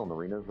Newcastle in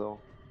arenas though.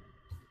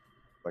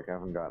 Like I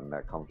haven't gotten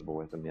that comfortable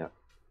with him yet.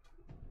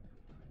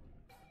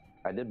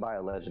 I did buy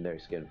a legendary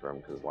skin for him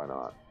because why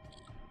not?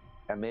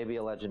 And maybe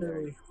a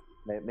legendary,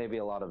 maybe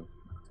a lot of,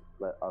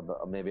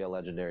 maybe a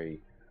legendary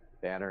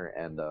banner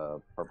and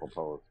purple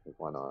pose. Because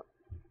why not?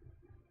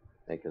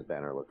 Make his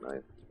banner look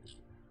nice.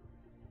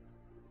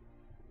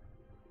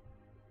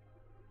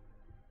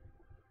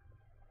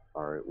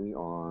 All right, we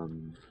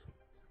on.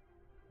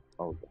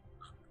 Oh.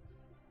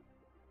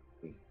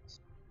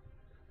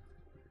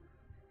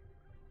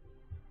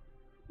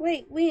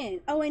 Wait,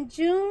 when? Oh, in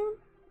June?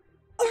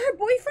 Oh, her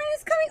boyfriend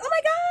is coming? Oh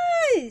my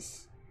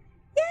gosh!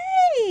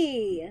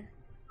 Yay!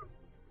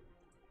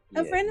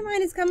 A friend of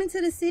mine is coming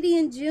to the city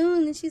in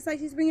June, and she's like,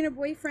 she's bringing her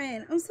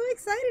boyfriend. I'm so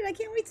excited. I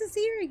can't wait to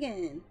see her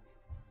again.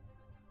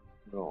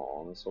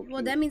 Oh, that's so cute.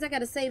 Well, that means I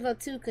gotta save up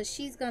too, because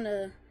she's one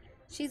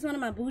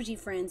of my bougie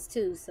friends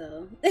too,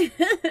 so.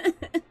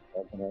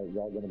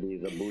 Y'all gonna be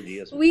the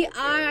bougiest. We are.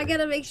 I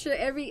gotta make sure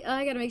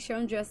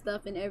I'm dressed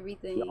up and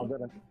everything. Y'all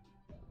gonna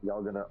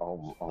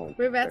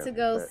we're about to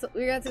go. So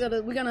we're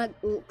gonna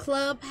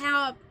club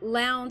hop,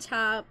 lounge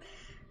hop.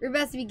 We're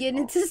about to be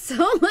getting into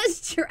so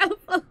much trouble.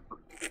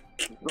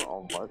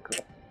 Oh my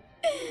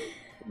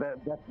god.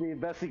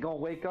 Bessie gonna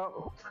wake up.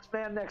 Who's this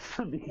man next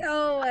to me?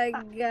 Oh my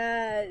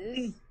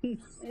gosh.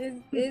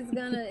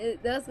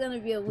 That's gonna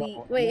be a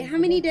week. Wait, how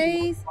many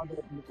days?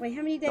 Wait,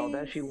 how many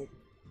days? No,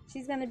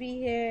 She's gonna be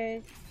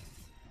here.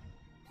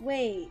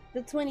 Wait,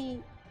 the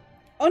 20.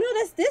 Oh no,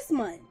 that's this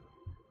month.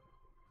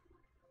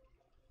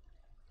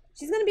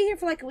 She's gonna be here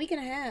for like a week and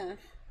a half.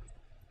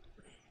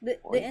 The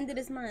end of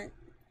this month.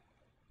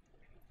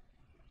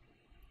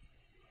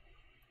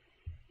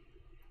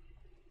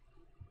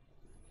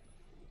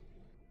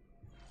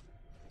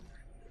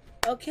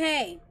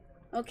 Okay.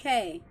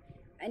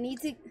 I need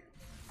to.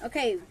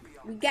 Okay,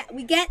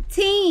 we got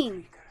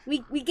team.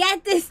 We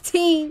got this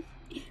team.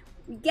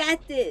 We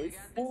got this.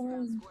 I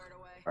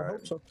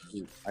hope so.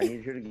 I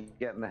need you to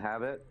get in the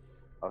habit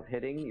of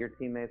hitting your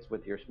teammates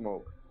with your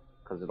smoke,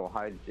 because it'll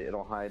hide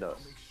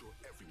us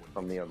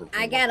from the other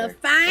team. I gotta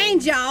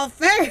find y'all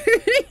first.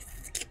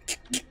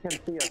 You can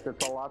see us.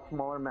 It's a lot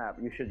smaller map.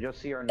 You should just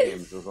see our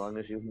names as long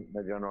as you in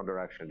the general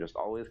direction. Just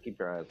always keep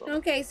your eyes on.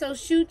 Okay, so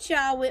shoot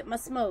y'all with my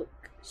smoke.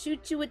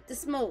 Shoot you with the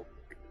smoke.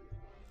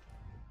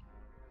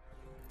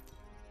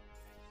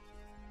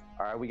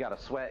 All right, we got a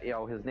sweat.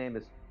 Yo, his name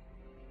is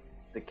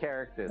the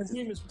character. His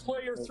name is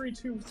Player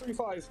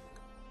 3235.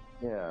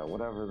 Yeah,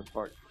 whatever the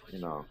fuck, you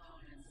know.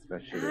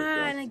 That shit is.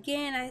 And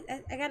again,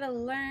 I gotta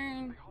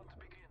learn.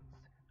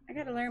 I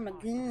gotta learn my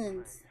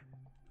guns.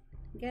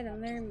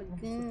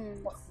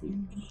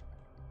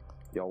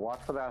 Yo,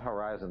 watch for that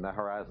horizon. That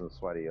horizon's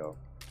sweaty, yo.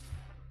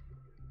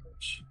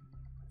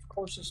 Of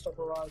course, it's the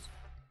horizon.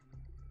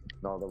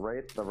 No, the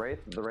wraith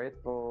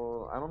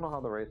will. I don't know how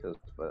the wraith is,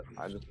 but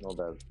I just know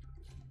that.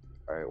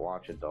 All right,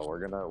 watch it though. We're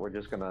gonna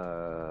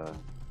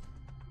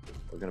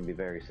be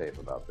very safe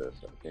about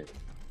this. Okay.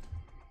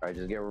 All right,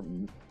 just get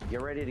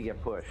ready to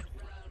get pushed,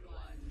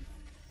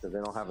 because they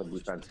don't have a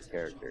defensive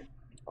character.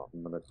 So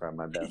I'm gonna try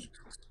my best.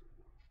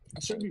 I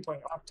should be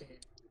playing Octane.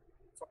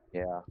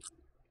 Yeah.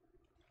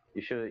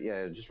 You should.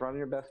 Yeah, just run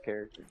your best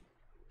character.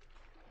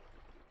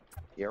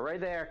 You're right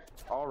there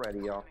already,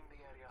 y'all.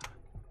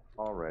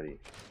 Already.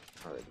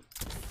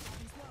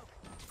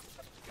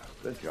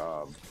 Good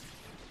job.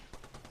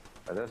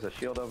 Oh, there's a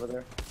shield over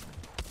there.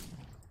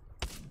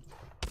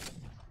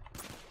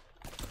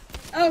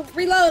 Oh,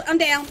 reload. I'm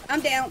down.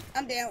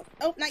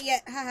 Oh, not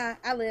yet. Haha,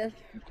 I live.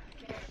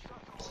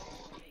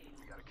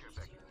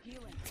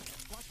 Healing.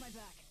 Watch my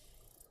back.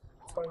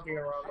 Flanking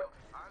around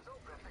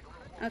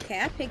it. Okay,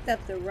 I picked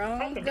up the wrong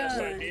Not the best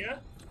gun.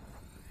 idea.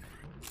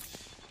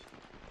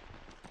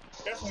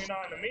 Definitely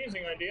not an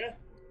amazing idea.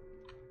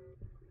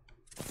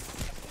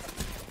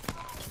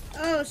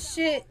 Oh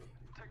shit.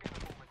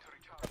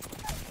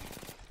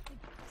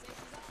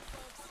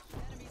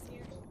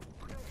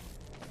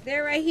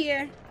 They're right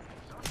here.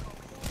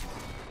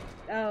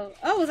 Oh,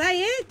 was I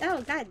it?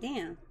 Oh,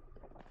 goddamn.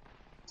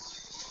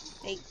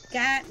 They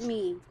got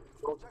me.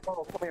 Oh,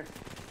 come here.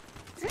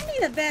 I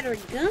need a better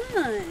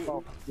gun.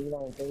 Oh,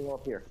 go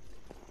up here.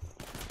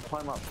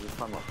 Climb up. Just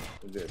climb up.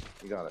 You're good.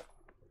 You got it.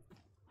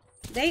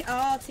 They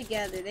all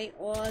together.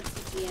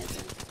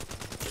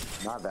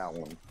 Not that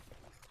one.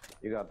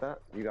 You got that?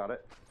 You got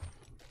it.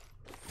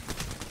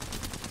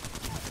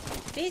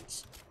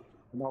 Bitch.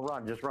 No,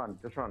 run. Just run.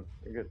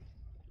 You're good.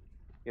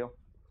 Heal.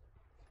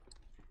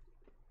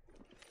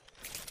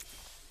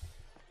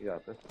 You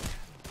got this.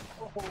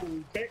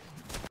 Okay.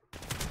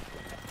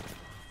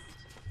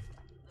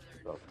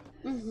 So,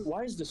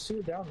 Why is the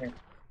sewer down there?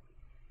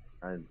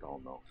 I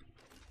don't know.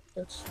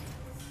 That's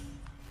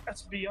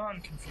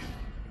beyond confusing.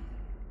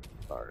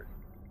 Sorry.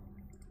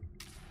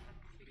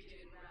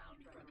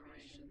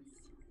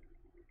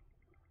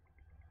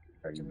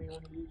 Give me one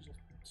of these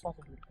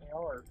fucking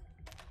AR.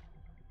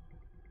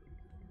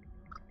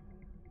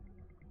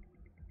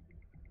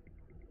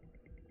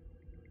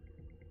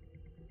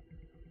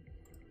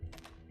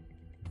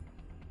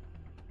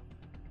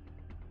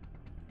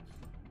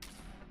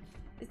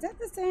 Is that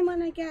the same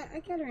one I got? I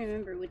gotta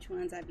remember which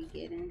ones I be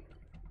getting.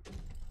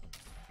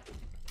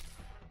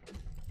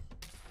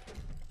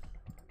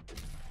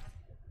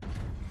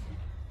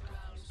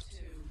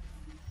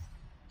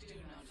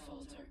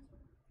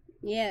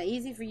 Yeah,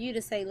 easy for you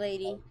to say,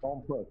 lady.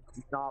 Don't push.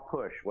 Do not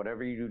push.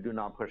 Whatever you do, do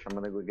not push. I'm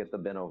gonna go get the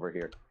bin over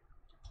here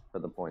for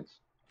the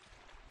points.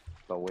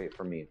 So wait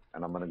for me,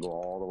 and I'm gonna go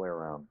all the way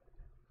around.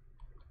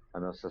 I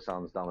know this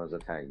sounds dumb as a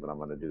tank, but I'm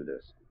gonna do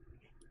this.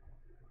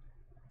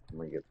 I'm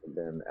gonna get the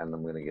bin, and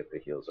I'm gonna get the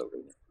heals over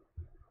here.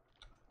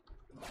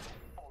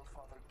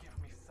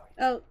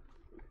 Oh.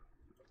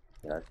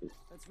 Yeah,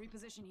 Let's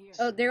reposition here.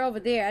 Oh, they're over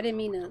there. I didn't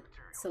mean to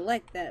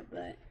select that,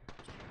 but.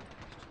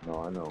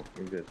 no, I know.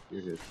 You're good.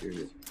 You're good. You're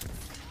good.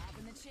 Up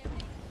in the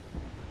chimney.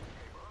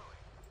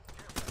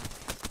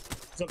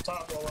 It's up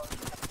top, Lola.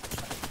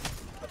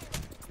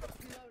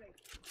 Reloading.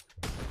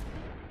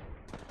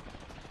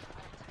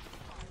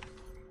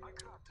 I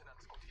cracked an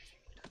anti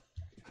shield.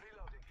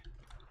 Reloading.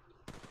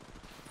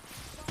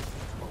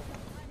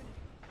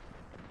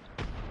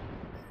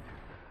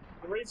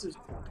 The race is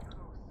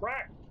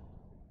cracked.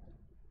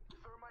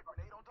 Thermite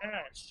grenade on top.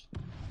 Ash.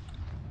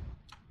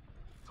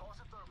 Toss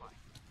a thermite.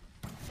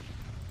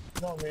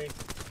 No, me.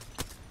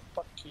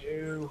 Fuck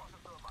you.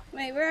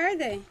 Wait, where are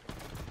they?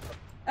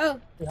 Oh,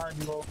 Behind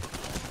you, Lola.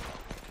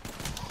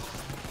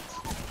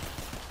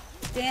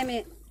 damn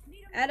it.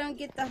 I don't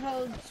get the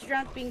whole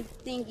jumping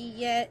thingy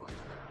yet.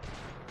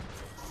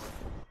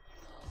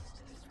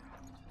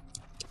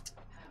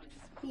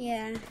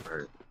 Yeah.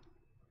 Alright.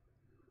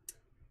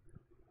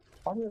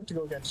 Why do we have to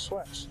go against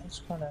Sweats? That's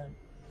kind of.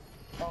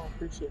 I don't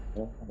appreciate it.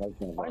 Yeah, that's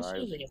my Why is she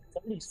vibe. using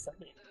a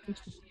 30-30?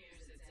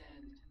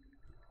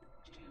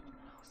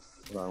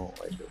 I don't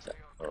like this.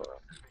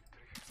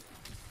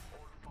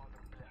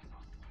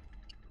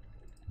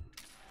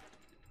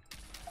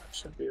 I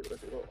should be able to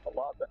do a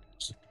lot better.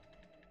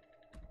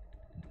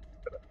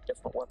 Got a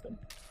different weapon.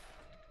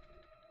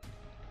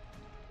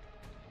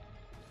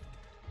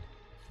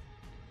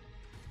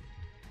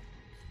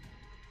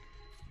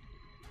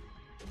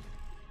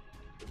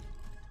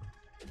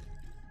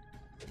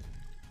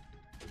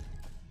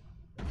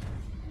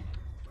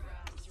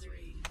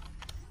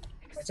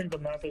 I think the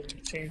map is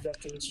going to change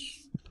after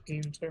this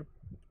game too.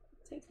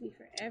 Takes me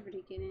forever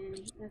to get in.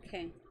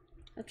 Okay.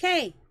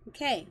 Okay.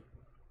 Okay.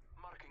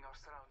 Marking our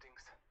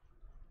surroundings.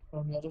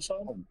 On the other side?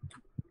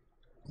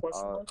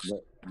 Question marks?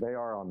 They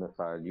are on this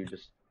side. You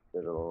just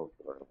did a little.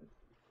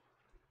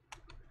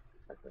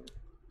 I think.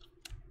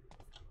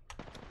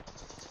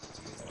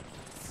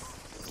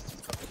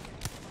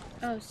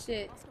 Oh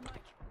shit. Oscar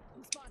Mike.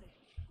 I'm spotted.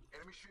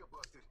 Enemy shield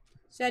busted.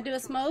 Should I do a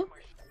smoke?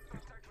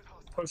 Contact with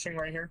hostile. Pushing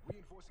right here.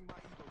 Reinforcing my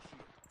evo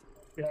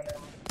shield. Behind there.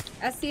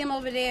 I see him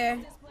over there.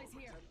 This place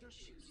here.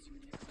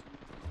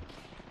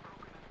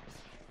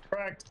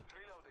 Cracked.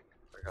 Reloading.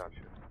 I got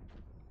you.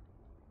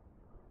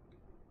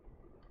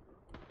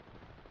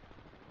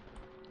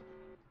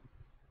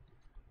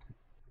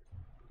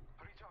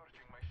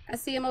 Recharging my shield. I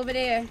see him over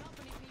there.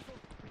 Company people.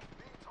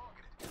 Being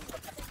targeted.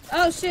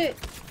 Oh shit.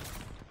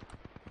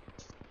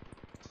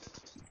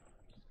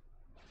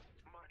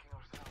 Marking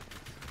our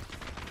surroundings.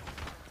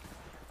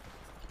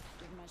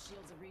 Giving my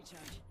shields a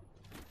recharge.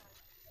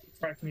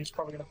 Cracked, and he's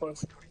probably going to push.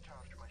 To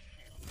recharge my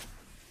shield.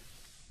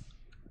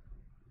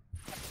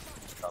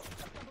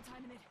 Double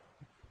timing it.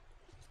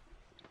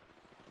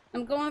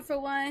 I'm going for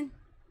one.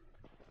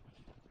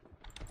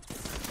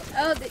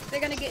 Oh, they're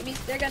gonna get me.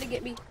 They're gonna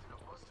get me. Bust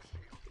the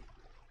shield.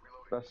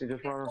 Dusty,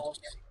 just run.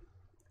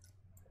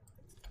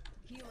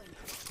 Healing.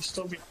 He's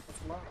still being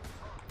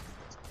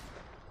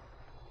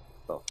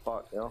The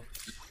fuck, yo?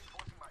 Reinforcing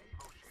my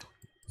evo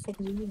shield.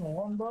 fucking using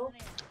one, bro?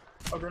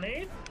 A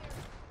grenade?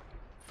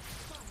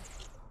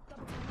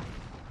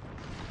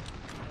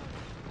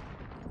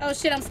 Oh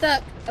shit, I'm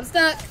stuck. I'm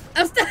stuck.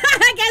 I'm stuck.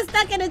 I got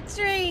stuck in a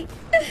tree.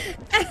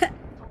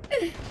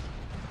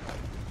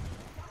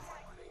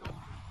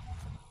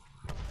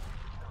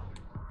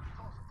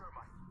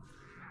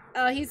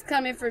 Oh, he's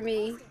coming for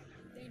me.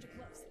 Danger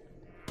close.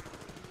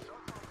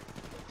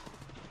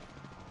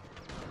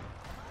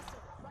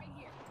 Right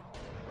here.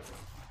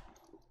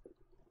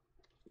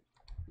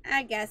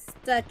 I got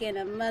stuck in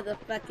a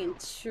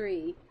motherfucking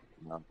tree.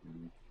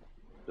 Nothing.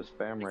 Just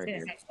spam right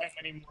Can't here. have that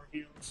many more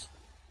heals.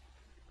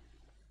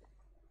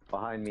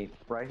 Behind me.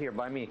 Right here,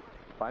 by me.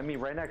 By me,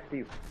 right next to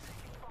you.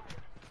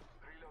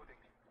 Reloading.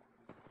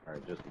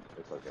 Alright, just,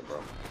 it's okay, bro.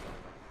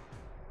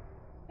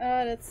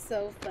 Oh, that's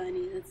so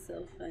funny. That's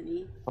so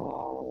funny.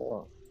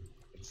 Oh,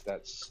 it's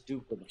that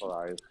stupid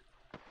horizon.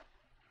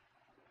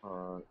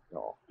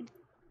 No.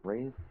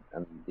 Wraith,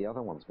 and the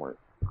other ones weren't.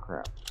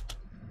 Crap.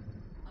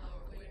 Our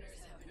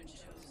winners have been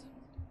chosen.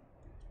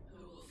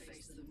 Who will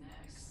face them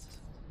next?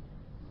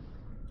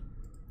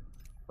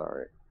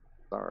 Sorry.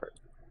 Sorry.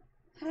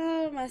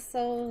 Oh, my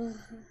soul.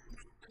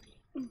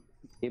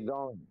 Keep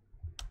going.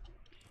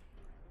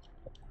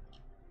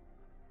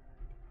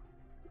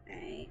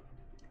 Alright.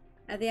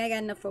 I think I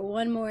got enough for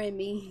one more in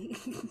me.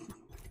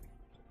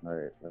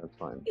 Alright, that's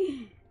fine.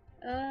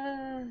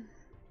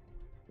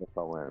 If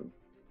I win.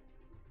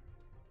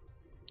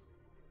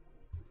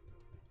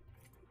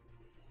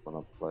 I'm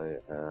gonna play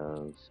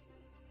as...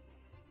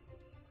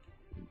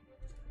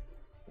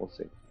 We'll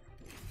see.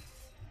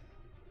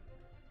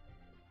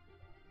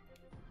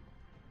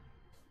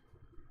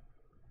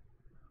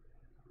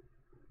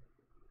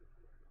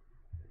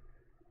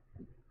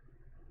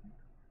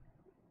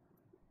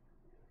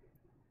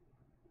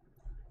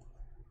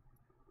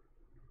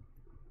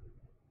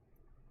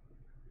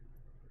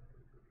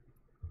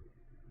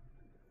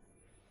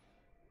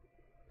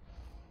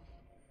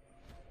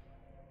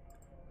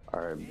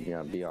 Alright,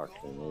 yeah, be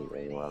auction. You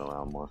run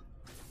around more.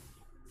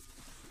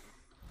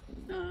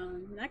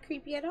 Not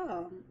creepy at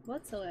all,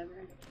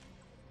 whatsoever.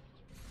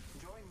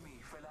 Join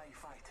me, fellow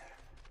fighter.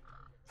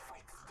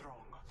 Fight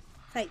strong.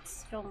 Fight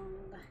strong.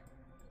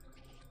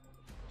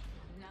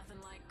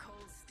 Nothing like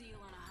cold steel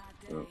on a hot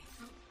day. Yep.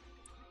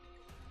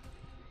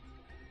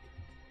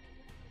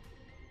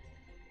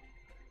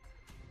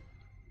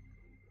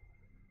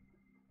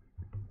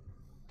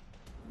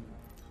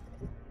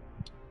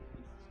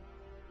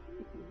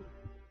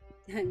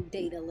 I'm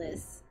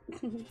dataless. I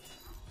don't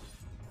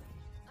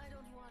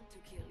want to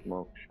kill you.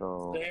 Smoke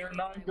show. They're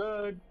not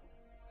good.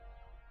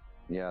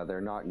 Yeah,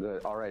 they're not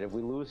good. Alright, if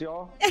we lose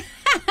y'all,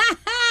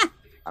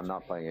 I'm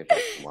not playing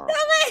Apex tomorrow.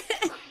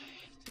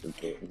 It's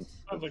it.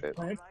 I was like, It's it.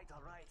 what?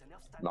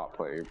 Not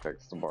play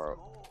Apex tomorrow.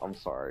 I'm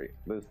sorry.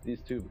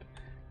 These two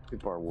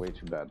people are way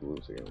too bad to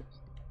lose against.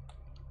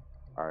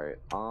 Alright,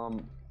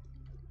 I'm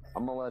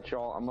gonna let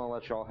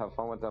y'all have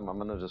fun with them. I'm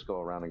gonna just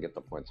go around and get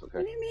the points, What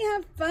okay? do you mean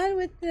have fun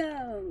with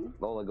them?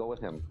 Lola, go with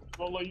him.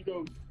 Lola, you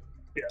go.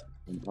 Yeah.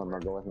 I'm gonna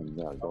go with him.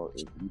 Yeah, go.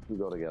 You two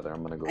go together.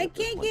 I'm gonna go. I get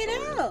the can't points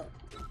get over here. out.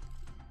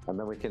 And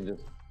then we can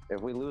just,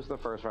 if we lose the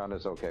first round,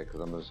 it's okay because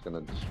I'm just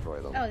gonna destroy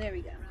them. Oh, there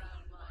we go.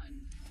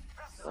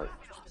 Right.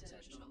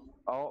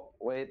 Oh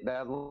wait,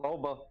 that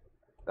Loba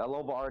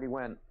already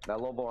went. That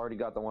Loba already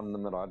got the one in the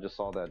middle. I just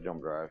saw that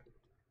jump drive.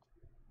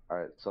 All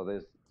right, so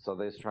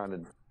they's trying to.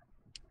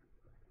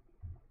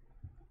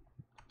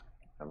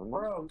 Never mind.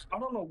 Bro, I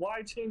don't know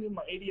why changing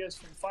my ADS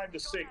from 5 to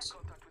 6.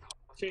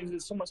 Changed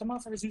it so much. Some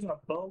motherfuckers using a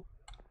bow.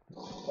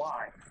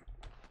 Why?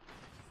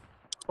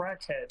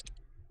 Crackhead.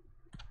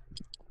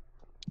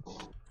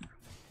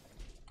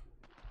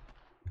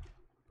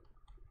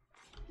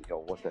 Yo,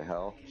 what the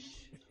hell?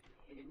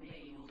 I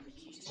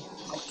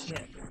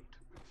can't.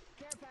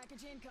 Care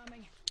package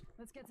incoming.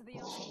 Let's get to the LZ.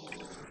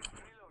 Reloading.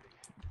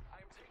 I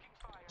am taking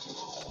fire.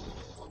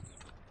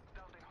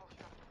 Down the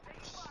holster.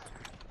 Taking fire.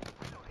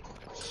 Reloading.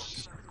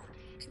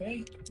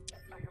 Okay.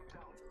 I am down.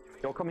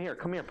 Yo, come here,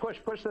 push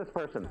this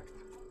person.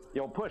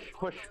 Yo, push,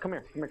 come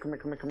here.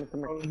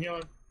 Oh,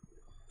 healing.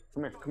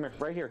 Come here,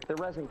 right here. They're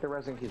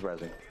rezzing, he's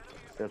rezzing.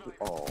 There's,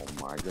 oh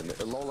my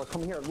goodness. Lola,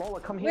 come here,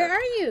 come here. Where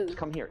are you?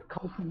 Come here.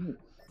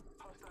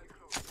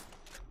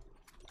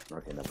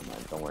 Okay, never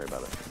mind. Don't worry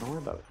about it.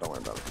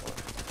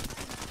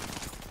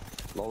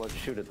 Lola,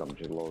 shoot at them.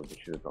 Lola,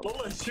 just shoot at them.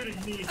 Lola's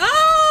shooting me.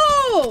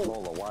 Oh!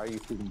 Lola, why are you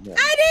shooting him?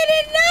 I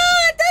didn't know!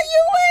 I thought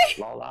you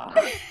were... Lola!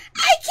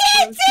 I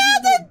can't tell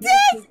the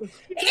difference!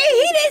 He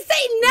didn't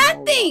say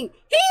nothing!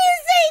 He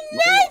didn't say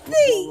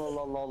nothing!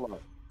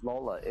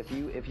 Lola, if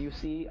you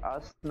see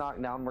us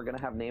knocked down, we're gonna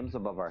have names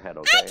above our head,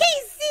 okay? I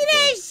can't see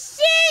that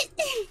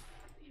shit!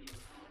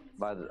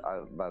 By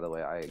the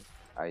way,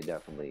 I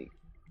definitely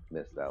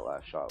missed that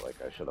last shot like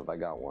I should have. I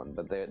got one,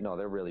 but they're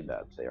really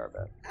bad. They are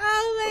bad.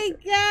 Oh my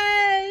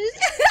gosh!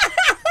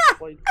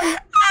 Like, I'm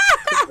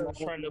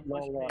trying to push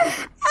me.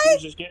 He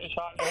was just getting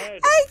shot in the head.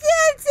 I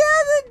can't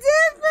tell the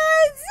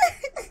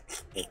difference!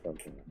 It's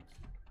okay.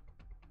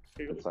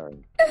 It's alright.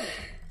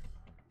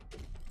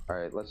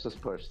 Alright, let's just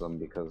push them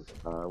because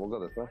we'll go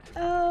this way.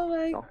 Oh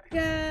my No.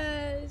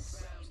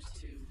 gosh.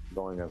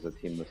 Going as a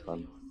team this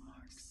time.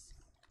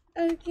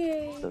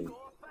 Okay. So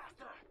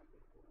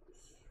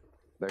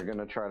they're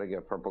gonna try to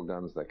get purple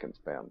guns that can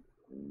spam.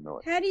 You know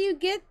it. How do you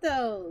get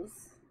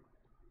those?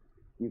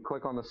 You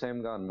click on the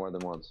same gun more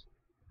than once.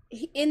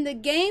 In the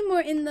game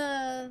or in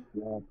the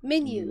Yeah.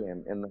 menu?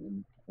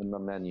 In the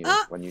menu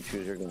Oh. when you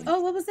choose your gun. Oh,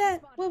 what was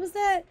that? What was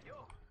that? Yo,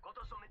 got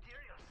us some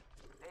materials.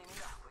 Hey,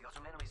 mira, we got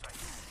some enemies right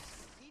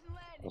here. Eating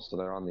lead. Oh, so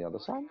they're on the other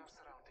side? Surroundings.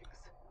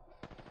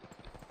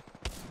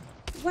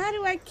 Why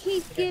do I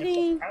keep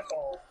getting... At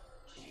all.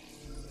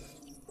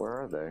 Where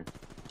are they?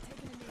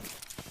 Taking a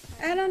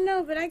knee. I don't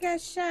know, but I got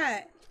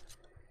shot.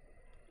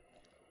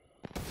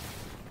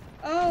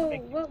 Oh,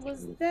 what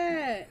was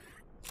that?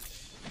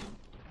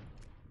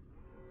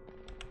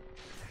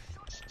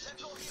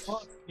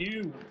 Fuck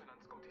you.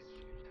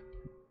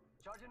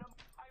 Charging up.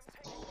 I am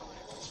taking fire.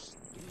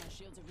 Give my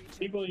shields a reach.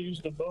 People use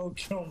the bow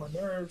kill my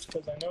nerves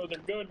because I know they're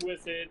good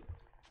with it.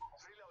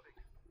 Reloading.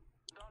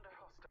 Down the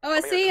holster. Oh, I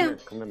see him.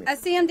 Come to me. I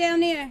see him down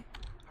there.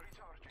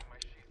 Recharging my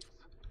shields.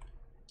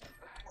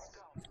 I am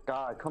down.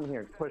 God, come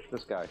here. Push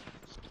this guy.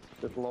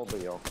 This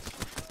Loba, yo.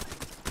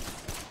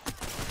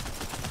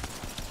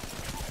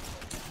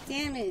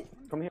 Damn it.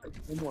 Come here.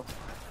 Two more.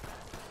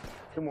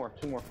 Two more.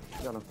 Two more.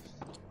 You got him.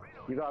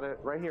 You got it.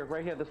 Right here.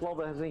 Right here. This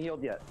Loba hasn't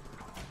healed yet.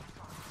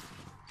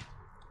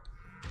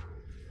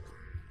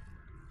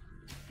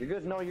 You're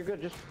good. No, you're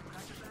good. Just.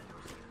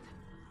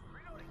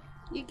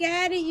 You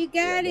got it. You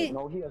got it.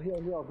 No, heal.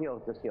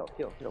 Just heal.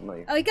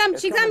 No, Oh, he coming.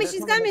 She's coming.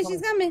 She's coming.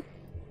 She's coming.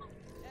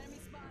 Enemy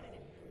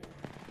spotted.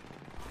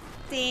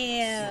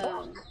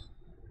 Damn.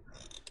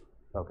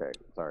 Okay.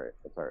 It's alright.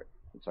 It's alright.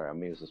 I'm sorry. I'm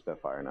gonna use the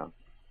Spitfire now.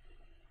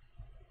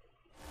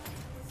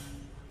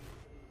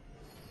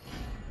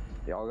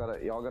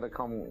 Y'all gotta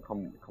come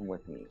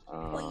with me.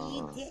 Well,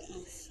 you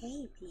didn't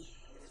say that.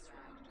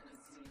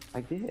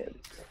 I did.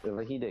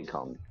 He did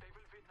come.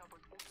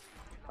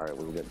 Alright,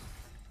 we're good.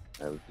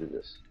 Alright, let's do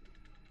this.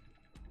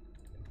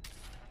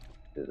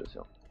 Do this,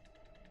 yo.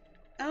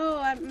 Oh,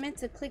 I meant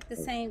to click the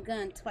same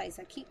gun twice.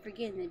 I keep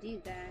forgetting to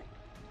do that.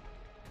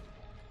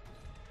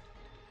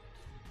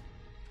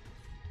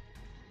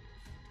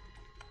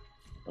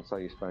 That's how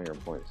you spend your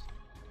points.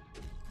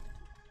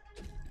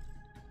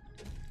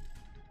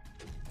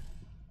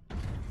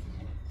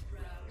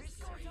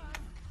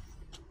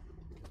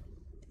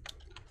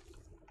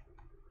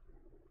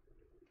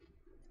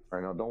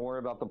 Alright, now don't worry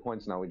about the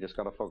points now. We just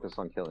gotta focus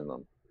on killing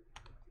them.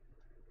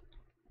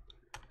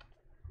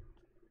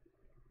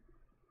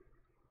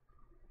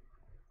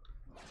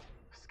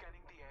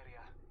 Scanning the area.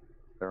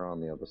 They're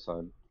on the other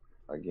side.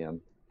 Again.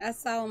 I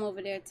saw him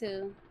over there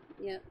too.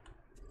 Yep.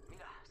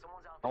 Mira,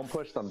 someone's out Don't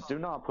push them. Do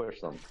not push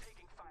them.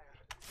 taking fire.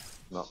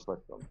 Not push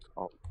them.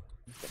 Oh.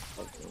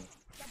 Double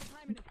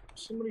timing it.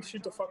 Somebody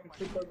shoot the fucking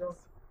creeper girl.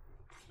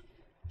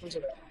 Where's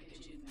it at?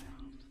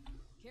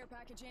 Care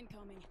package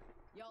incoming.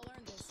 Y'all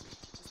earned this.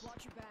 Just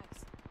watch your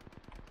backs.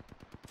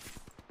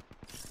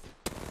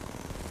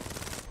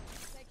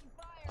 Taking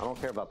fire. I don't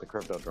care about the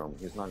crypto drum.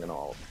 He's not gonna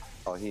ult.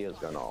 Oh, he is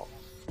gonna ult.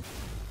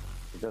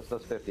 He just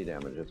does 50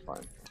 damage. It's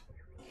fine.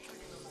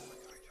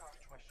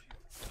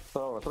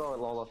 Throw it,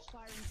 Lola.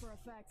 Firing for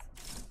effect.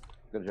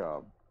 Good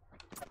job.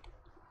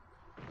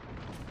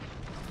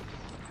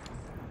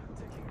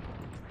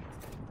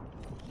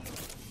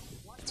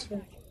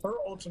 Her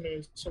ultimate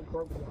is so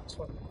broken. It's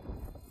funny.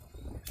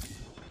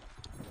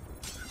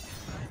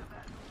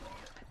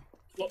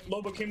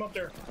 Loba came up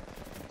there.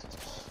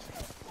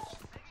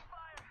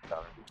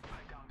 Got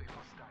I downed a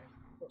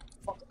hostile.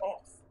 Fuck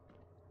off.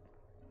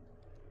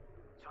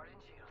 Charging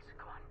shields.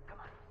 Come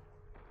on.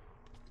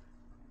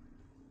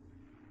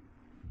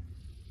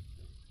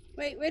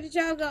 Wait, where did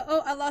y'all go?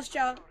 Oh, I lost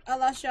y'all.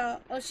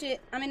 Oh shit,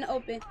 I'm in the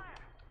open.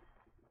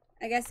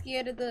 I got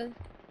scared of the...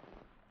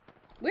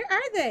 Where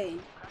are they?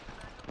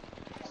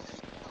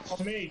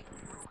 On me.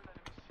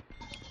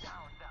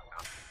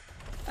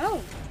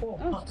 Oh, Oh,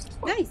 oh,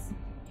 nice.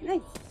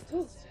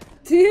 Ooh.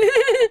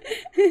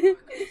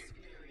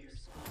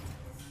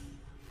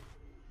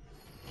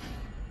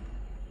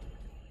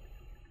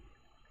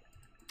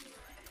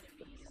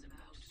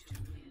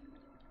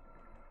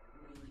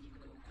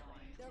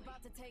 They're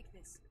about to take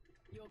this.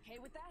 You okay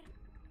with that?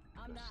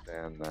 I'm not.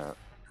 Stand that.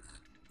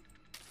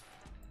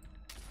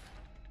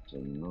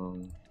 No.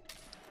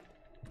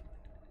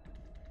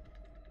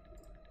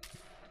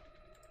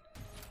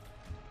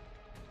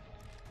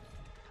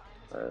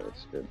 Alright,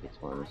 that's good. That's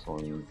fine. That's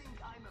fine.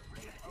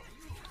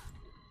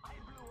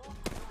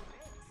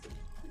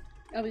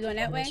 Are we going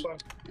that way? this one.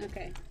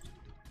 Okay.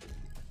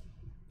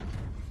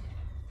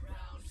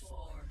 Round 4.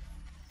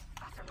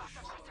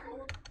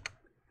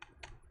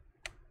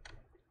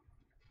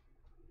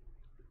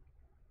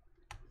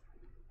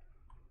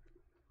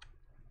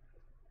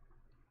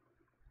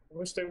 I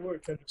wish they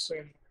would, kind of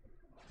same.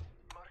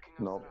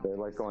 Nope, they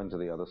like going to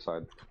the other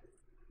side.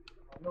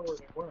 I know where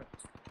they went.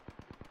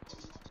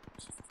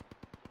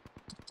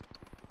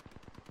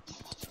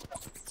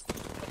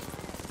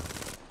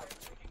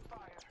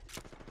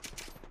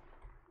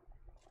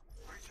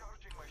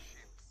 Recharging my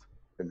shields.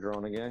 Good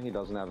drone again. He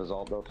doesn't have his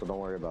ult though, so don't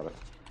worry about it.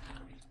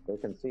 They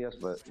can see us,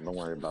 but don't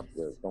worry about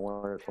this. Don't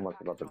worry so much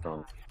about the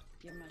drone.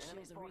 Give my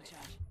shields a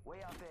recharge. Way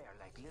out there,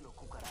 like little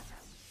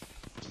cucarachas.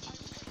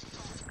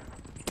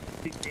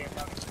 These damn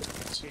nuts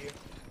couldn't see you.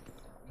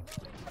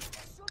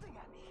 Shooting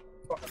at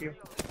me. Fuck you.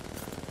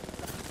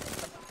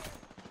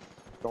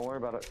 Don't worry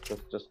about it.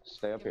 Just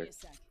stay up Give me here. a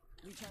sec.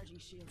 Recharging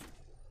shields.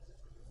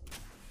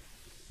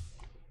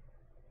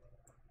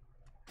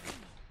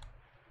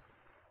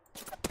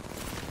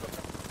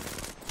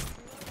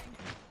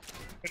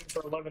 Hitting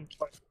for 11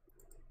 twice.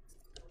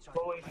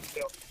 Rolling and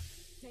kill.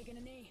 Taking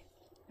a knee.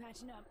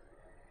 Patching up.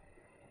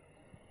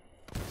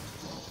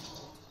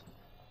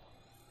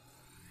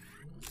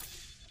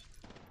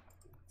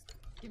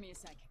 Give me a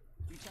sec.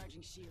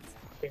 Recharging shields.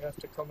 They have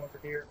to come over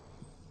here.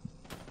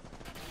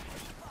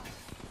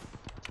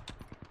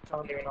 I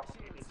don't even know how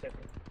many hit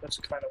me. That's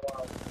kind of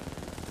wild.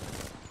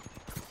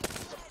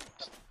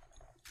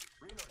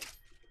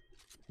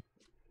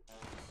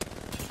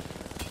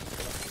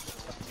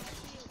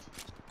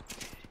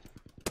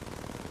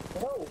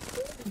 Whoa,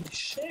 holy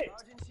shit!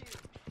 Charging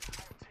shield.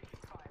 I am taking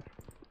fire.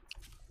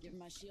 Give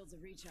my shields a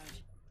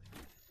recharge.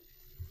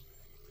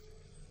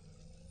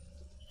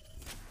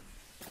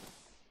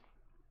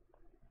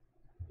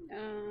 Do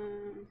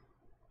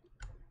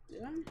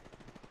I?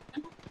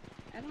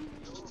 I don't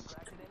know.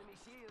 Cracked an enemy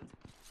shield.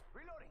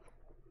 Reloading.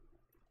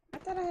 I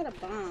thought I had a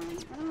bomb.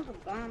 I don't have a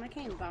bomb. I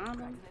can't bomb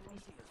them. Cracked an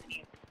enemy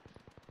shield.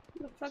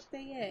 Where the fuck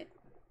they at?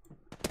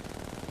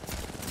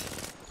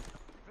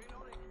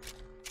 Reloading.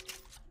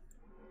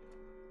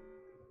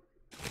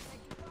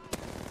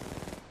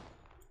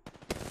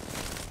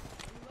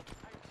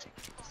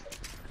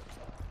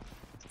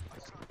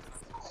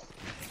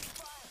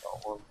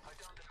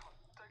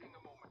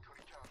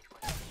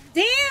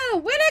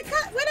 Damn! Where'd it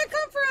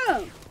come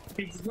from?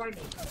 He's running.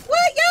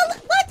 What y'all?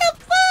 What the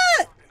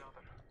fuck?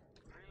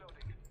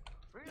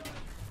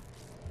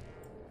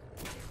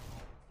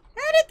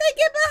 How did they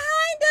get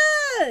behind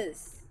us?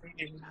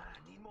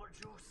 Need more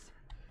juice.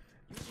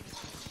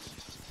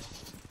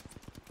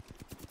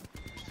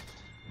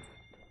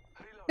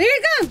 Here he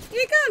comes! Here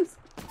he comes!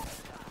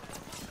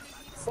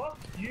 Fuck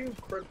you,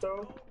 Crypto.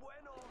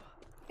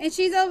 And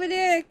she's over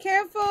there.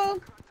 Careful.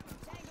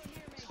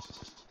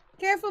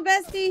 Careful,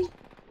 bestie.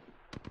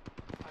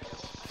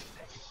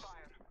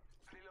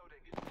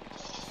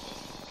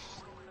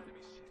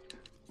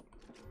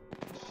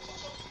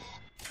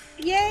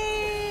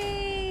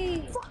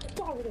 Yay!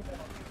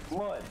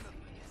 What?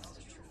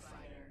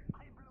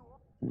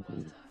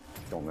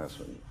 Don't mess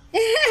with me.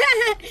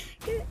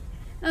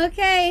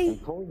 Okay. I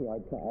told you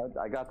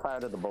I got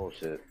tired of the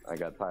bullshit. I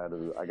got tired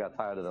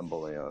of them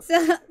bullying us.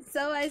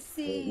 So I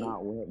see.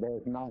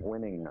 There's not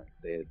winning.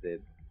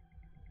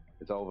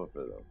 It's over for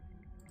them.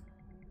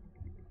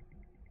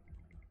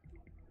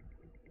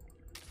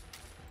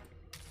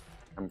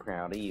 I'm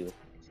proud of you.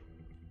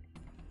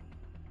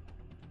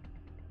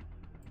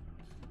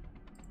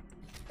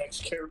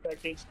 Next care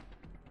package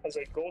has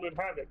a golden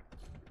havoc.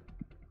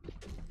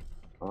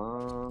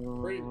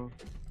 Great. I'm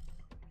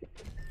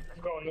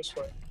going this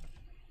way.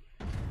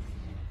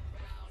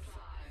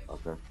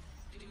 Okay. I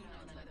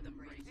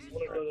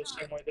want to go the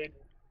same way they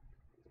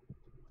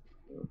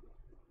do.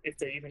 If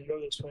they even go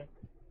this way.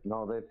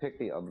 No, they picked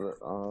the other.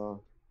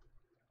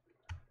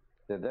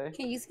 Did they?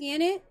 Can you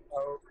scan it?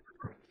 Oh,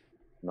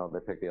 No, they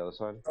picked the other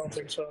side. I don't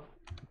think so.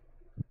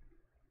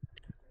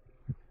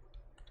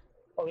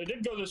 Oh, they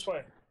did go this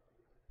way.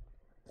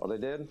 Oh, they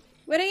did.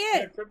 Where they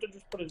Yeah, at? Crypto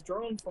just put his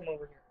drone from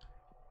over here.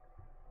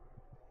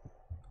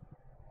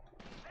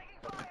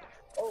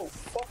 Oh,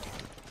 fuck.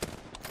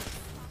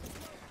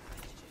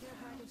 Care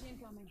package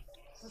incoming.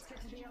 Let's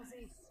get to the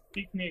LZ.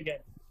 Peek me again.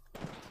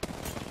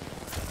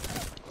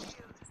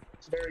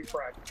 Very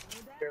cracked.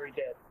 Very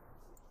dead.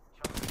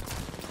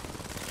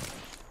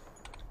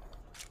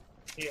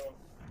 Healing.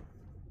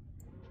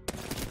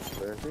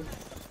 Where is he?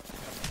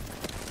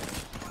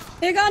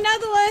 Here go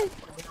another one.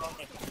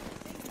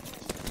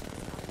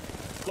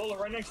 Lola,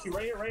 right next to you.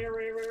 Right here, right here,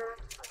 right here, right here.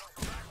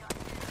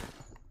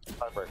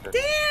 Tiebreaker.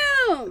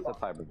 Damn! It's a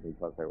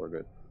tiebreaker. Okay, we're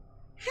good.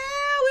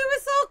 How? We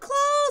were so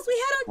close. We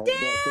had them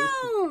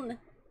down.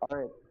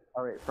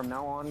 All right. From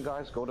now on,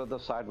 guys, go to the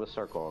side with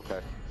circle.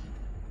 Okay.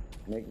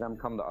 Make them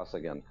come to us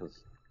again,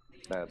 because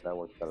that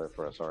works better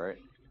for us. All right.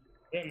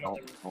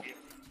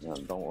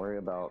 Don't worry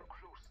about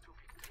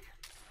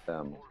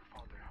them.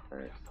 All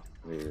right.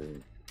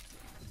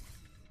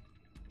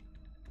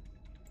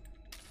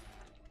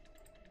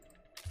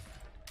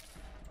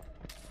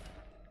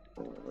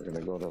 We're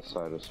gonna go to the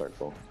side of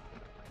circle.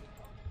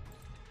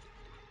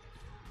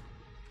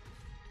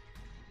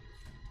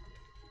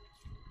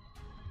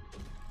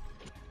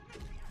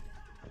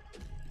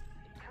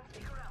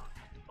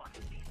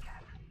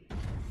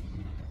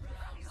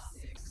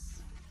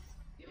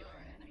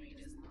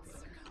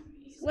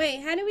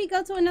 Wait, how do we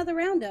go to another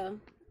round though?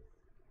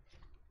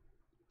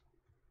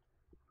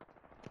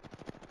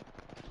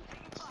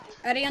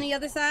 Are they on the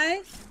other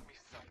side?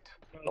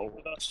 No,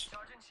 with us.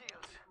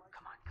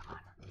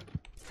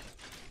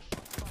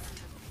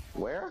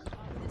 Where?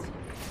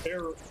 They're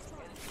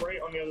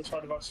right on the other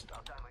side of us.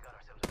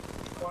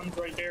 One's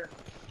right there.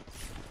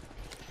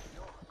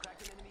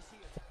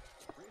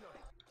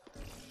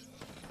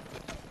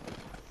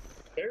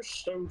 They're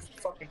so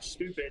fucking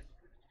stupid.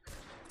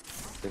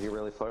 Did he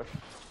really push?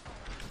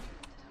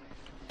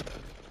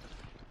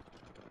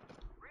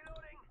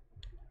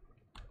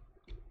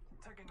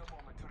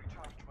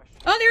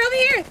 Oh, they're over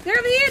here! They're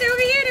over here! They're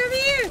over here! They're over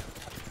here!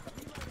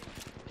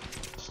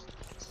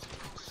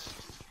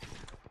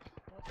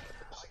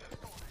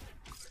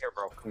 Here,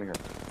 bro. Come here.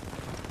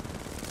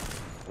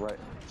 Right.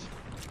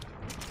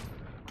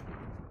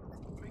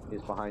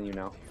 He's behind you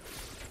now.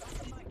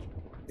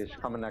 He's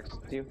coming next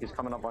to you. He's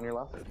coming up on your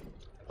left.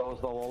 So is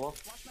the Lola.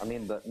 I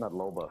mean, not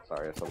Loba.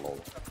 Sorry, it's a Lola.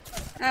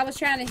 I was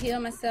trying to heal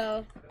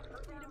myself.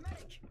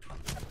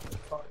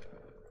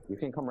 You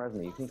can come res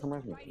me. You can come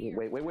res me.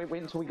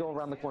 Wait until we go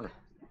around the corner.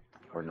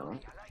 Or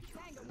not.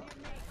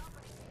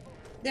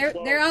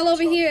 They're all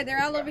over here.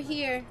 They're all over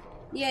here.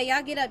 Yeah,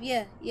 y'all get up.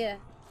 Yeah.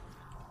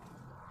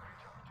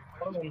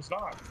 One of them's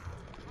not.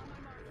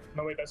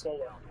 No, wait, that's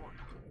Lola.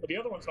 But the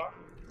other one's not.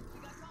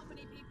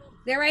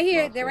 They're right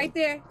here. They're right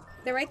there.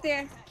 They're right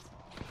there.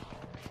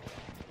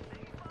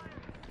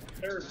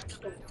 They're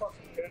so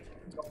fucking good.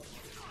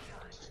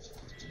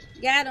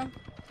 Got him.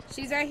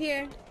 She's right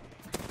here.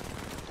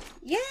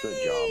 Yay!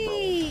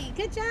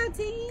 Good job, Good job,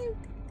 team.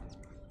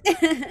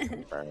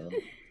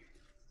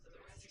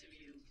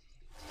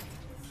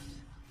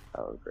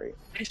 That was great.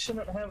 They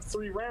shouldn't have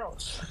 3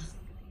 rounds.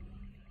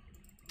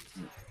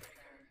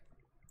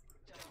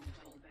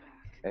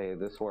 Hey,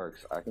 this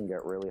works. I can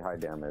get really high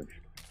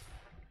damage.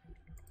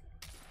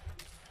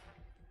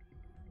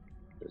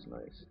 It's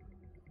nice.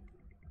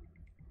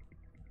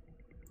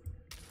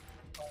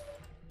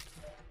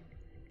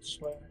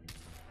 Swear.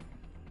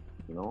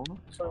 No?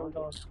 So it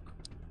goes.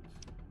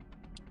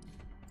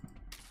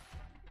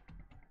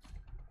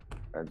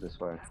 Right this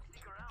way.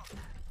 Stick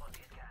around. On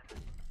this can.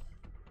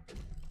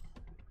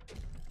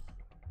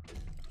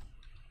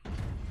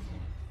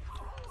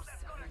 Oh,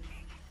 that's gonna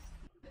kick.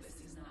 This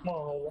is not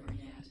Oh, over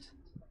yet.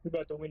 we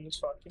about to win this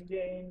fucking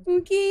game.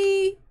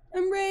 Okay,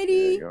 I'm There ready.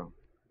 you go.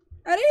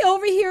 Are they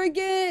over here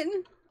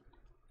again?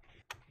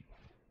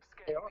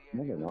 They are.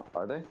 No, they're not.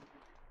 Are they?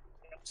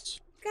 Yes.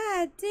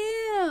 God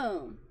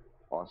damn.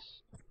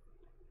 Boss.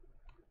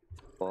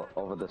 Well,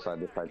 over this side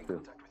too. Contact with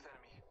enemy.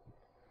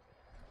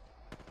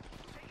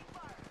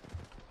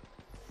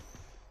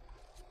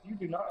 You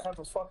do not have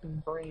a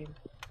fucking brain.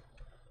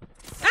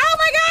 Oh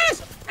my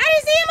gosh! I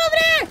didn't see him over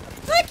there!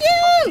 Fuck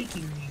you!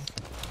 Peeking me.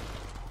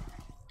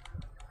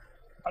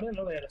 I didn't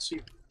know they had a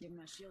suit. Give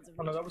my shields a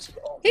Oh no, that was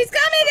oh. He's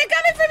coming! They're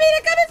coming for me!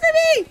 They're coming for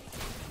me!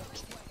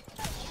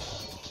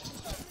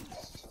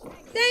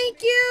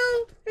 Thank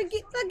you for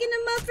fucking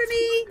them up for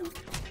me.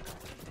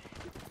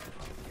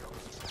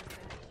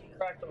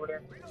 Cracked over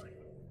there.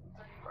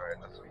 Alright,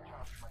 that's sweet.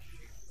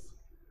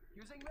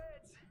 Using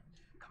meds.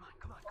 Come on,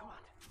 come on, come on.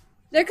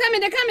 They're coming!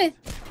 They're coming!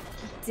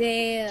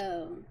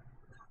 Damn.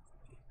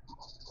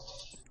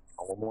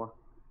 Oh, one more.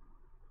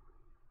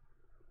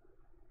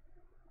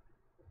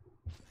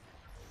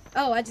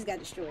 Oh, I just got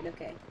destroyed.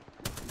 Okay.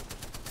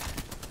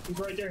 He's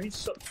right there. He's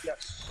so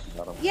yes.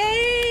 Got him.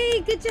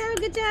 Yay! Good job!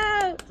 Good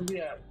job!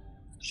 Yeah.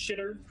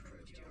 Shitter.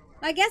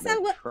 I guess I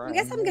was. I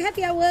guess I'm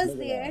happy I was Look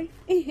at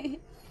there.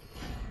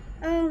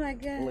 Oh my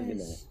gosh. Look at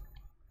that.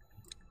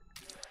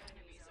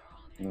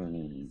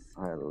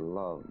 I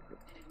love it.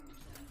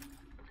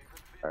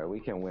 Alright, we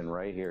can win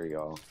right here,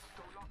 y'all.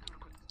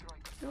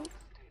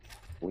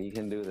 We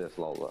can do this,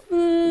 Lola.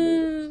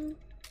 Mm.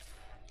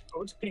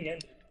 Oh, it's being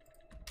ended.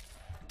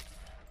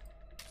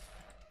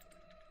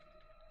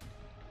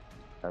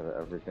 I have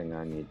everything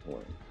I need to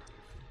win.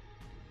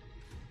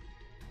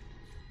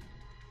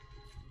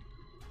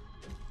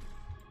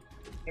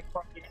 It's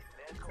probably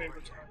my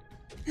favorite time.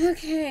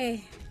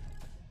 Okay.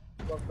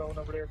 Love going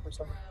over there for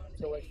some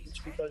reason. Like it's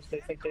because they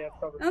think they have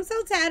cover. I'm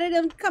so tired of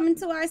them coming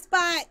to our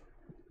spot.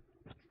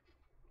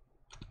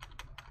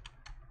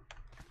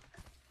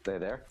 They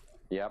there?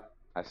 Yep,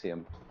 I see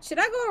him. Should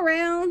I go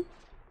around?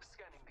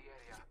 Scanning the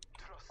area.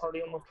 Trust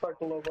Already almost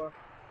cracked a low bar.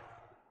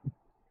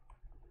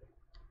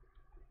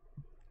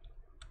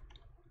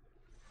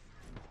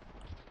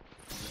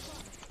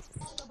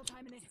 double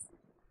timing it.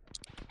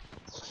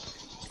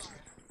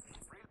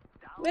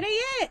 Where they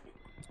at?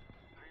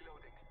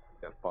 reloading.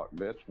 That fuck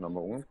bitch, number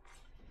one.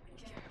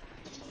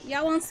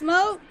 Y'all want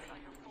smoke?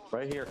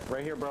 Right here,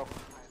 bro.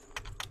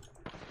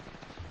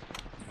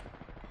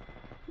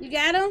 You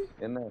got him?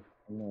 In there.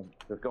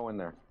 Just go in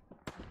there.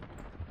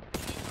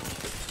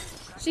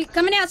 She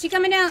coming out. She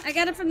coming out. I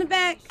got her from the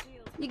back.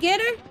 You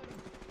get her?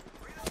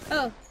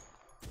 Oh.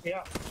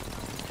 Yeah.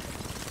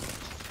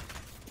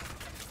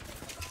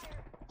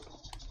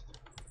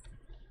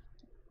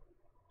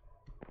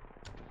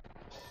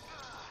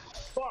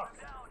 Fuck.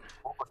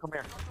 Oh, come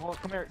here. Oh,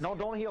 come here. No,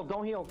 don't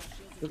heal.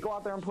 Just go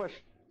out there and push.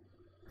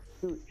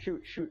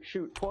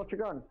 Shoot. Pull out your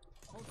gun.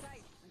 Hold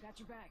tight. I got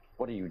your back.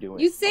 What are you doing?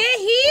 You said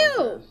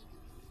heal.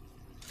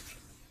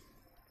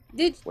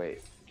 Did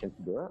Wait, can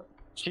she do it?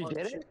 She did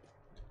it?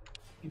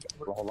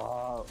 Roll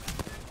up.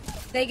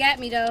 they got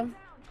me though?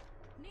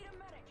 Need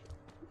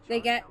a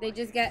medic. They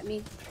just got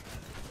me.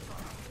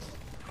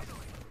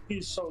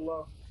 He's so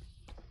low.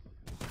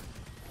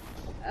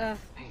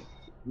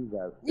 You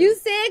guys. You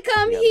said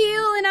come Yeah.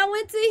 heal and I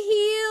went to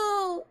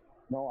heal.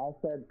 No,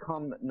 I said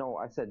come. No,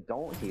 I said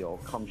don't heal.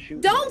 Come shoot.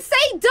 Don't me.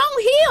 say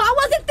don't heal. I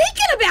wasn't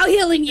thinking about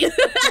healing you.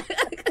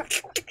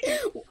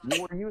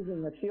 You were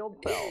using a shield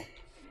cell.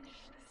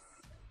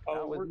 Oh,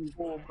 That was we're me.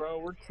 cool, bro.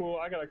 We're cool.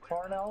 I got a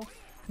car now.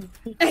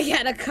 I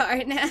got a car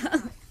now.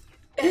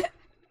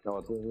 No,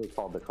 it's literally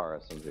called the car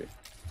SMG.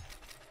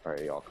 All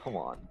right, y'all. Come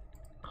on.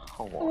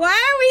 Why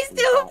are we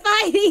still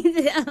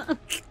fighting them?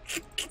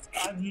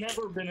 I've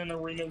never been in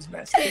arenas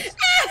mess.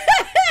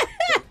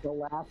 The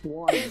last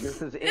one.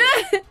 This is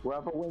it.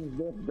 Whoever wins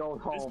this goes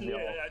home, y'all.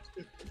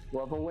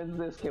 Whoever wins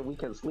this, we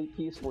can sleep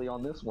peacefully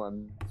on this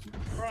one.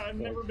 Bro, I've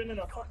never been in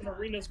a fucking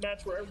arenas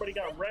match where everybody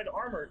got red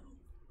armor.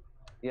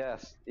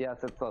 Yes,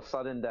 it's a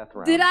sudden death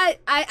round. Did I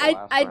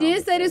round did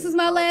is say this was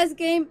my last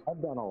game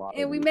I've done a lot.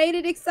 and of we these. made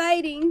it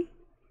exciting.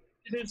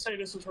 You did say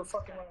this was her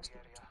fucking last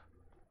game.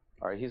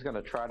 All right, he's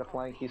gonna try to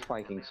flank. He's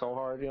flanking so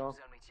hard, y'all.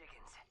 Only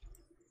chickens.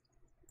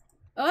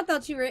 Oh, I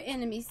thought you were an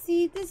enemy.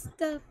 See, this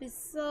stuff is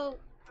so...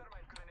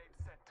 Thermite grenade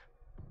set.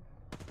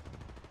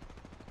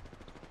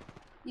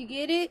 You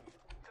get it?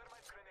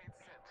 Thermite grenade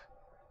set.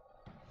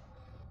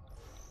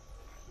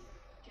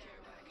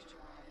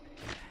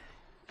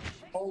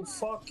 Oh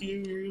fuck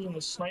you! You're using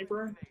a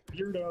sniper,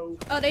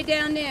 weirdo. Oh, they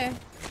down there.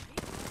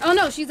 Oh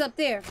no, she's up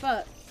there.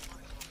 Fuck.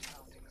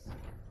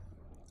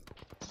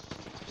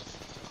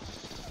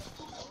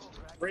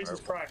 Raise is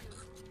cracked.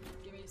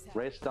 Give me a sec.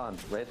 Wraith's done.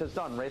 Wraith is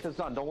done. Wraith is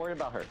done. Don't worry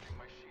about her.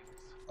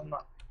 I'm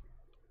not.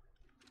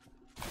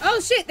 Oh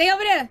shit, they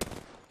over there.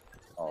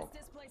 Oh,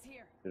 This place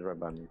here. she's right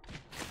behind me.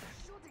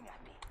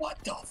 What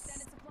the?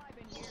 Extended supply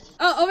bin here.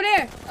 Oh, over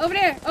there. Over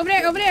there. Over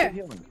there. Over there.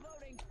 Healing.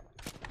 Reloading.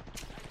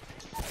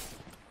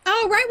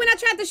 Oh, right when I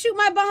tried to shoot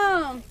my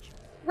bomb.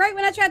 Right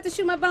when I tried to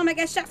shoot my bomb, I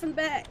got shot from the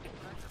back.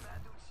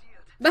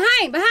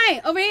 Behind.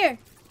 Behind. Over here.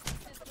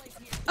 This place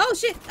here. Oh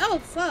shit. Oh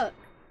fuck.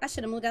 I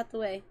should have moved out the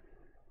way.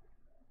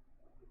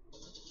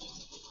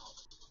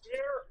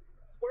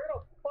 Where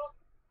the fuck?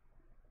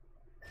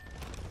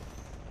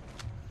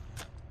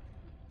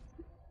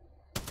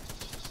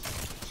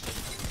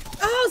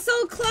 Oh,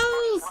 so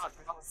close.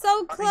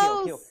 So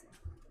close. Heal.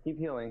 Keep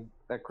healing.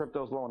 That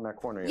crypto's low in that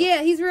corner.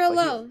 Yeah, he's real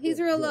Like, low. He's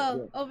real heal, low.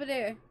 heal. Over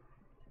there.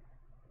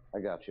 I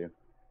got you.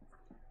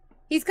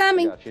 He's I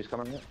coming. got you. He's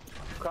coming.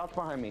 Crouch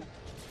behind me.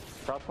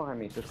 Crouch behind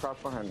me. Just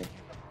crouch behind me.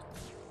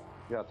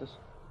 You got this.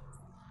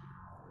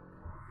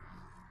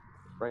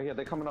 Right here.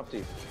 They're coming up to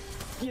you.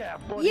 Yeah,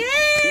 buddy. Yay!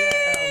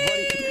 Yeah,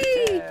 buddy.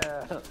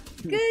 Yeah.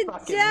 Good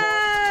Fucking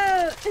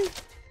job.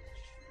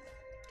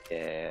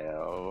 Yeah,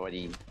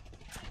 buddy.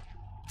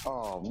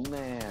 Oh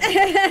man.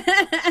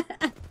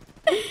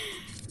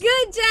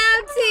 Good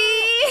job,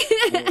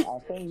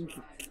 team.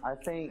 I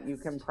think you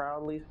can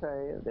proudly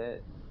say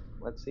that.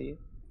 Let's see.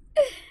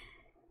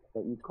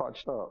 That you caught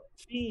up.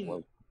 Fiend.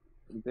 Well,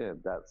 you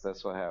did.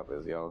 That's what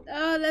happens, yo.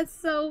 Oh, that's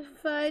so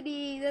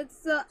funny.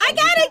 That's so. I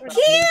got a kill.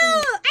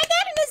 I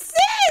got an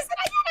assist. And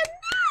I got a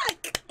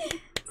knock.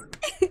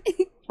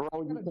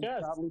 Bro, you can Yes.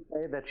 proudly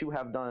say that you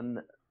have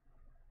done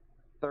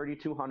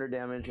 3,200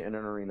 damage in an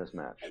arenas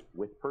match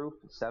with proof.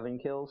 7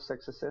 kills,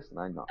 6 assists,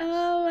 9 knocks.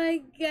 Oh my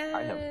god.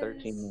 I have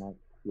 13 knocks,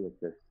 2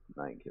 assists,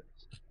 9 kills.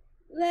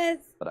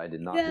 Let's But I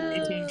did not go.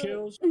 do it. 18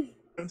 kills.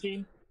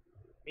 17.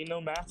 Me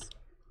no math.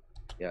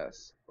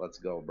 Yes, let's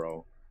go,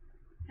 bro.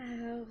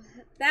 Oh,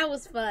 that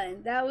was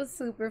fun. That was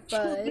super They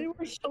fun.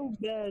 were so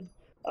bad.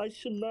 I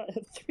should not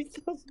have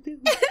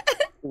 3,000.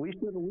 We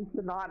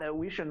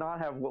should not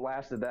have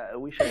lasted that.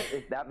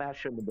 That match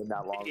shouldn't have been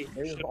that long. Hey, It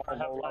was should all not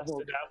have low level.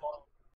 lasted that long.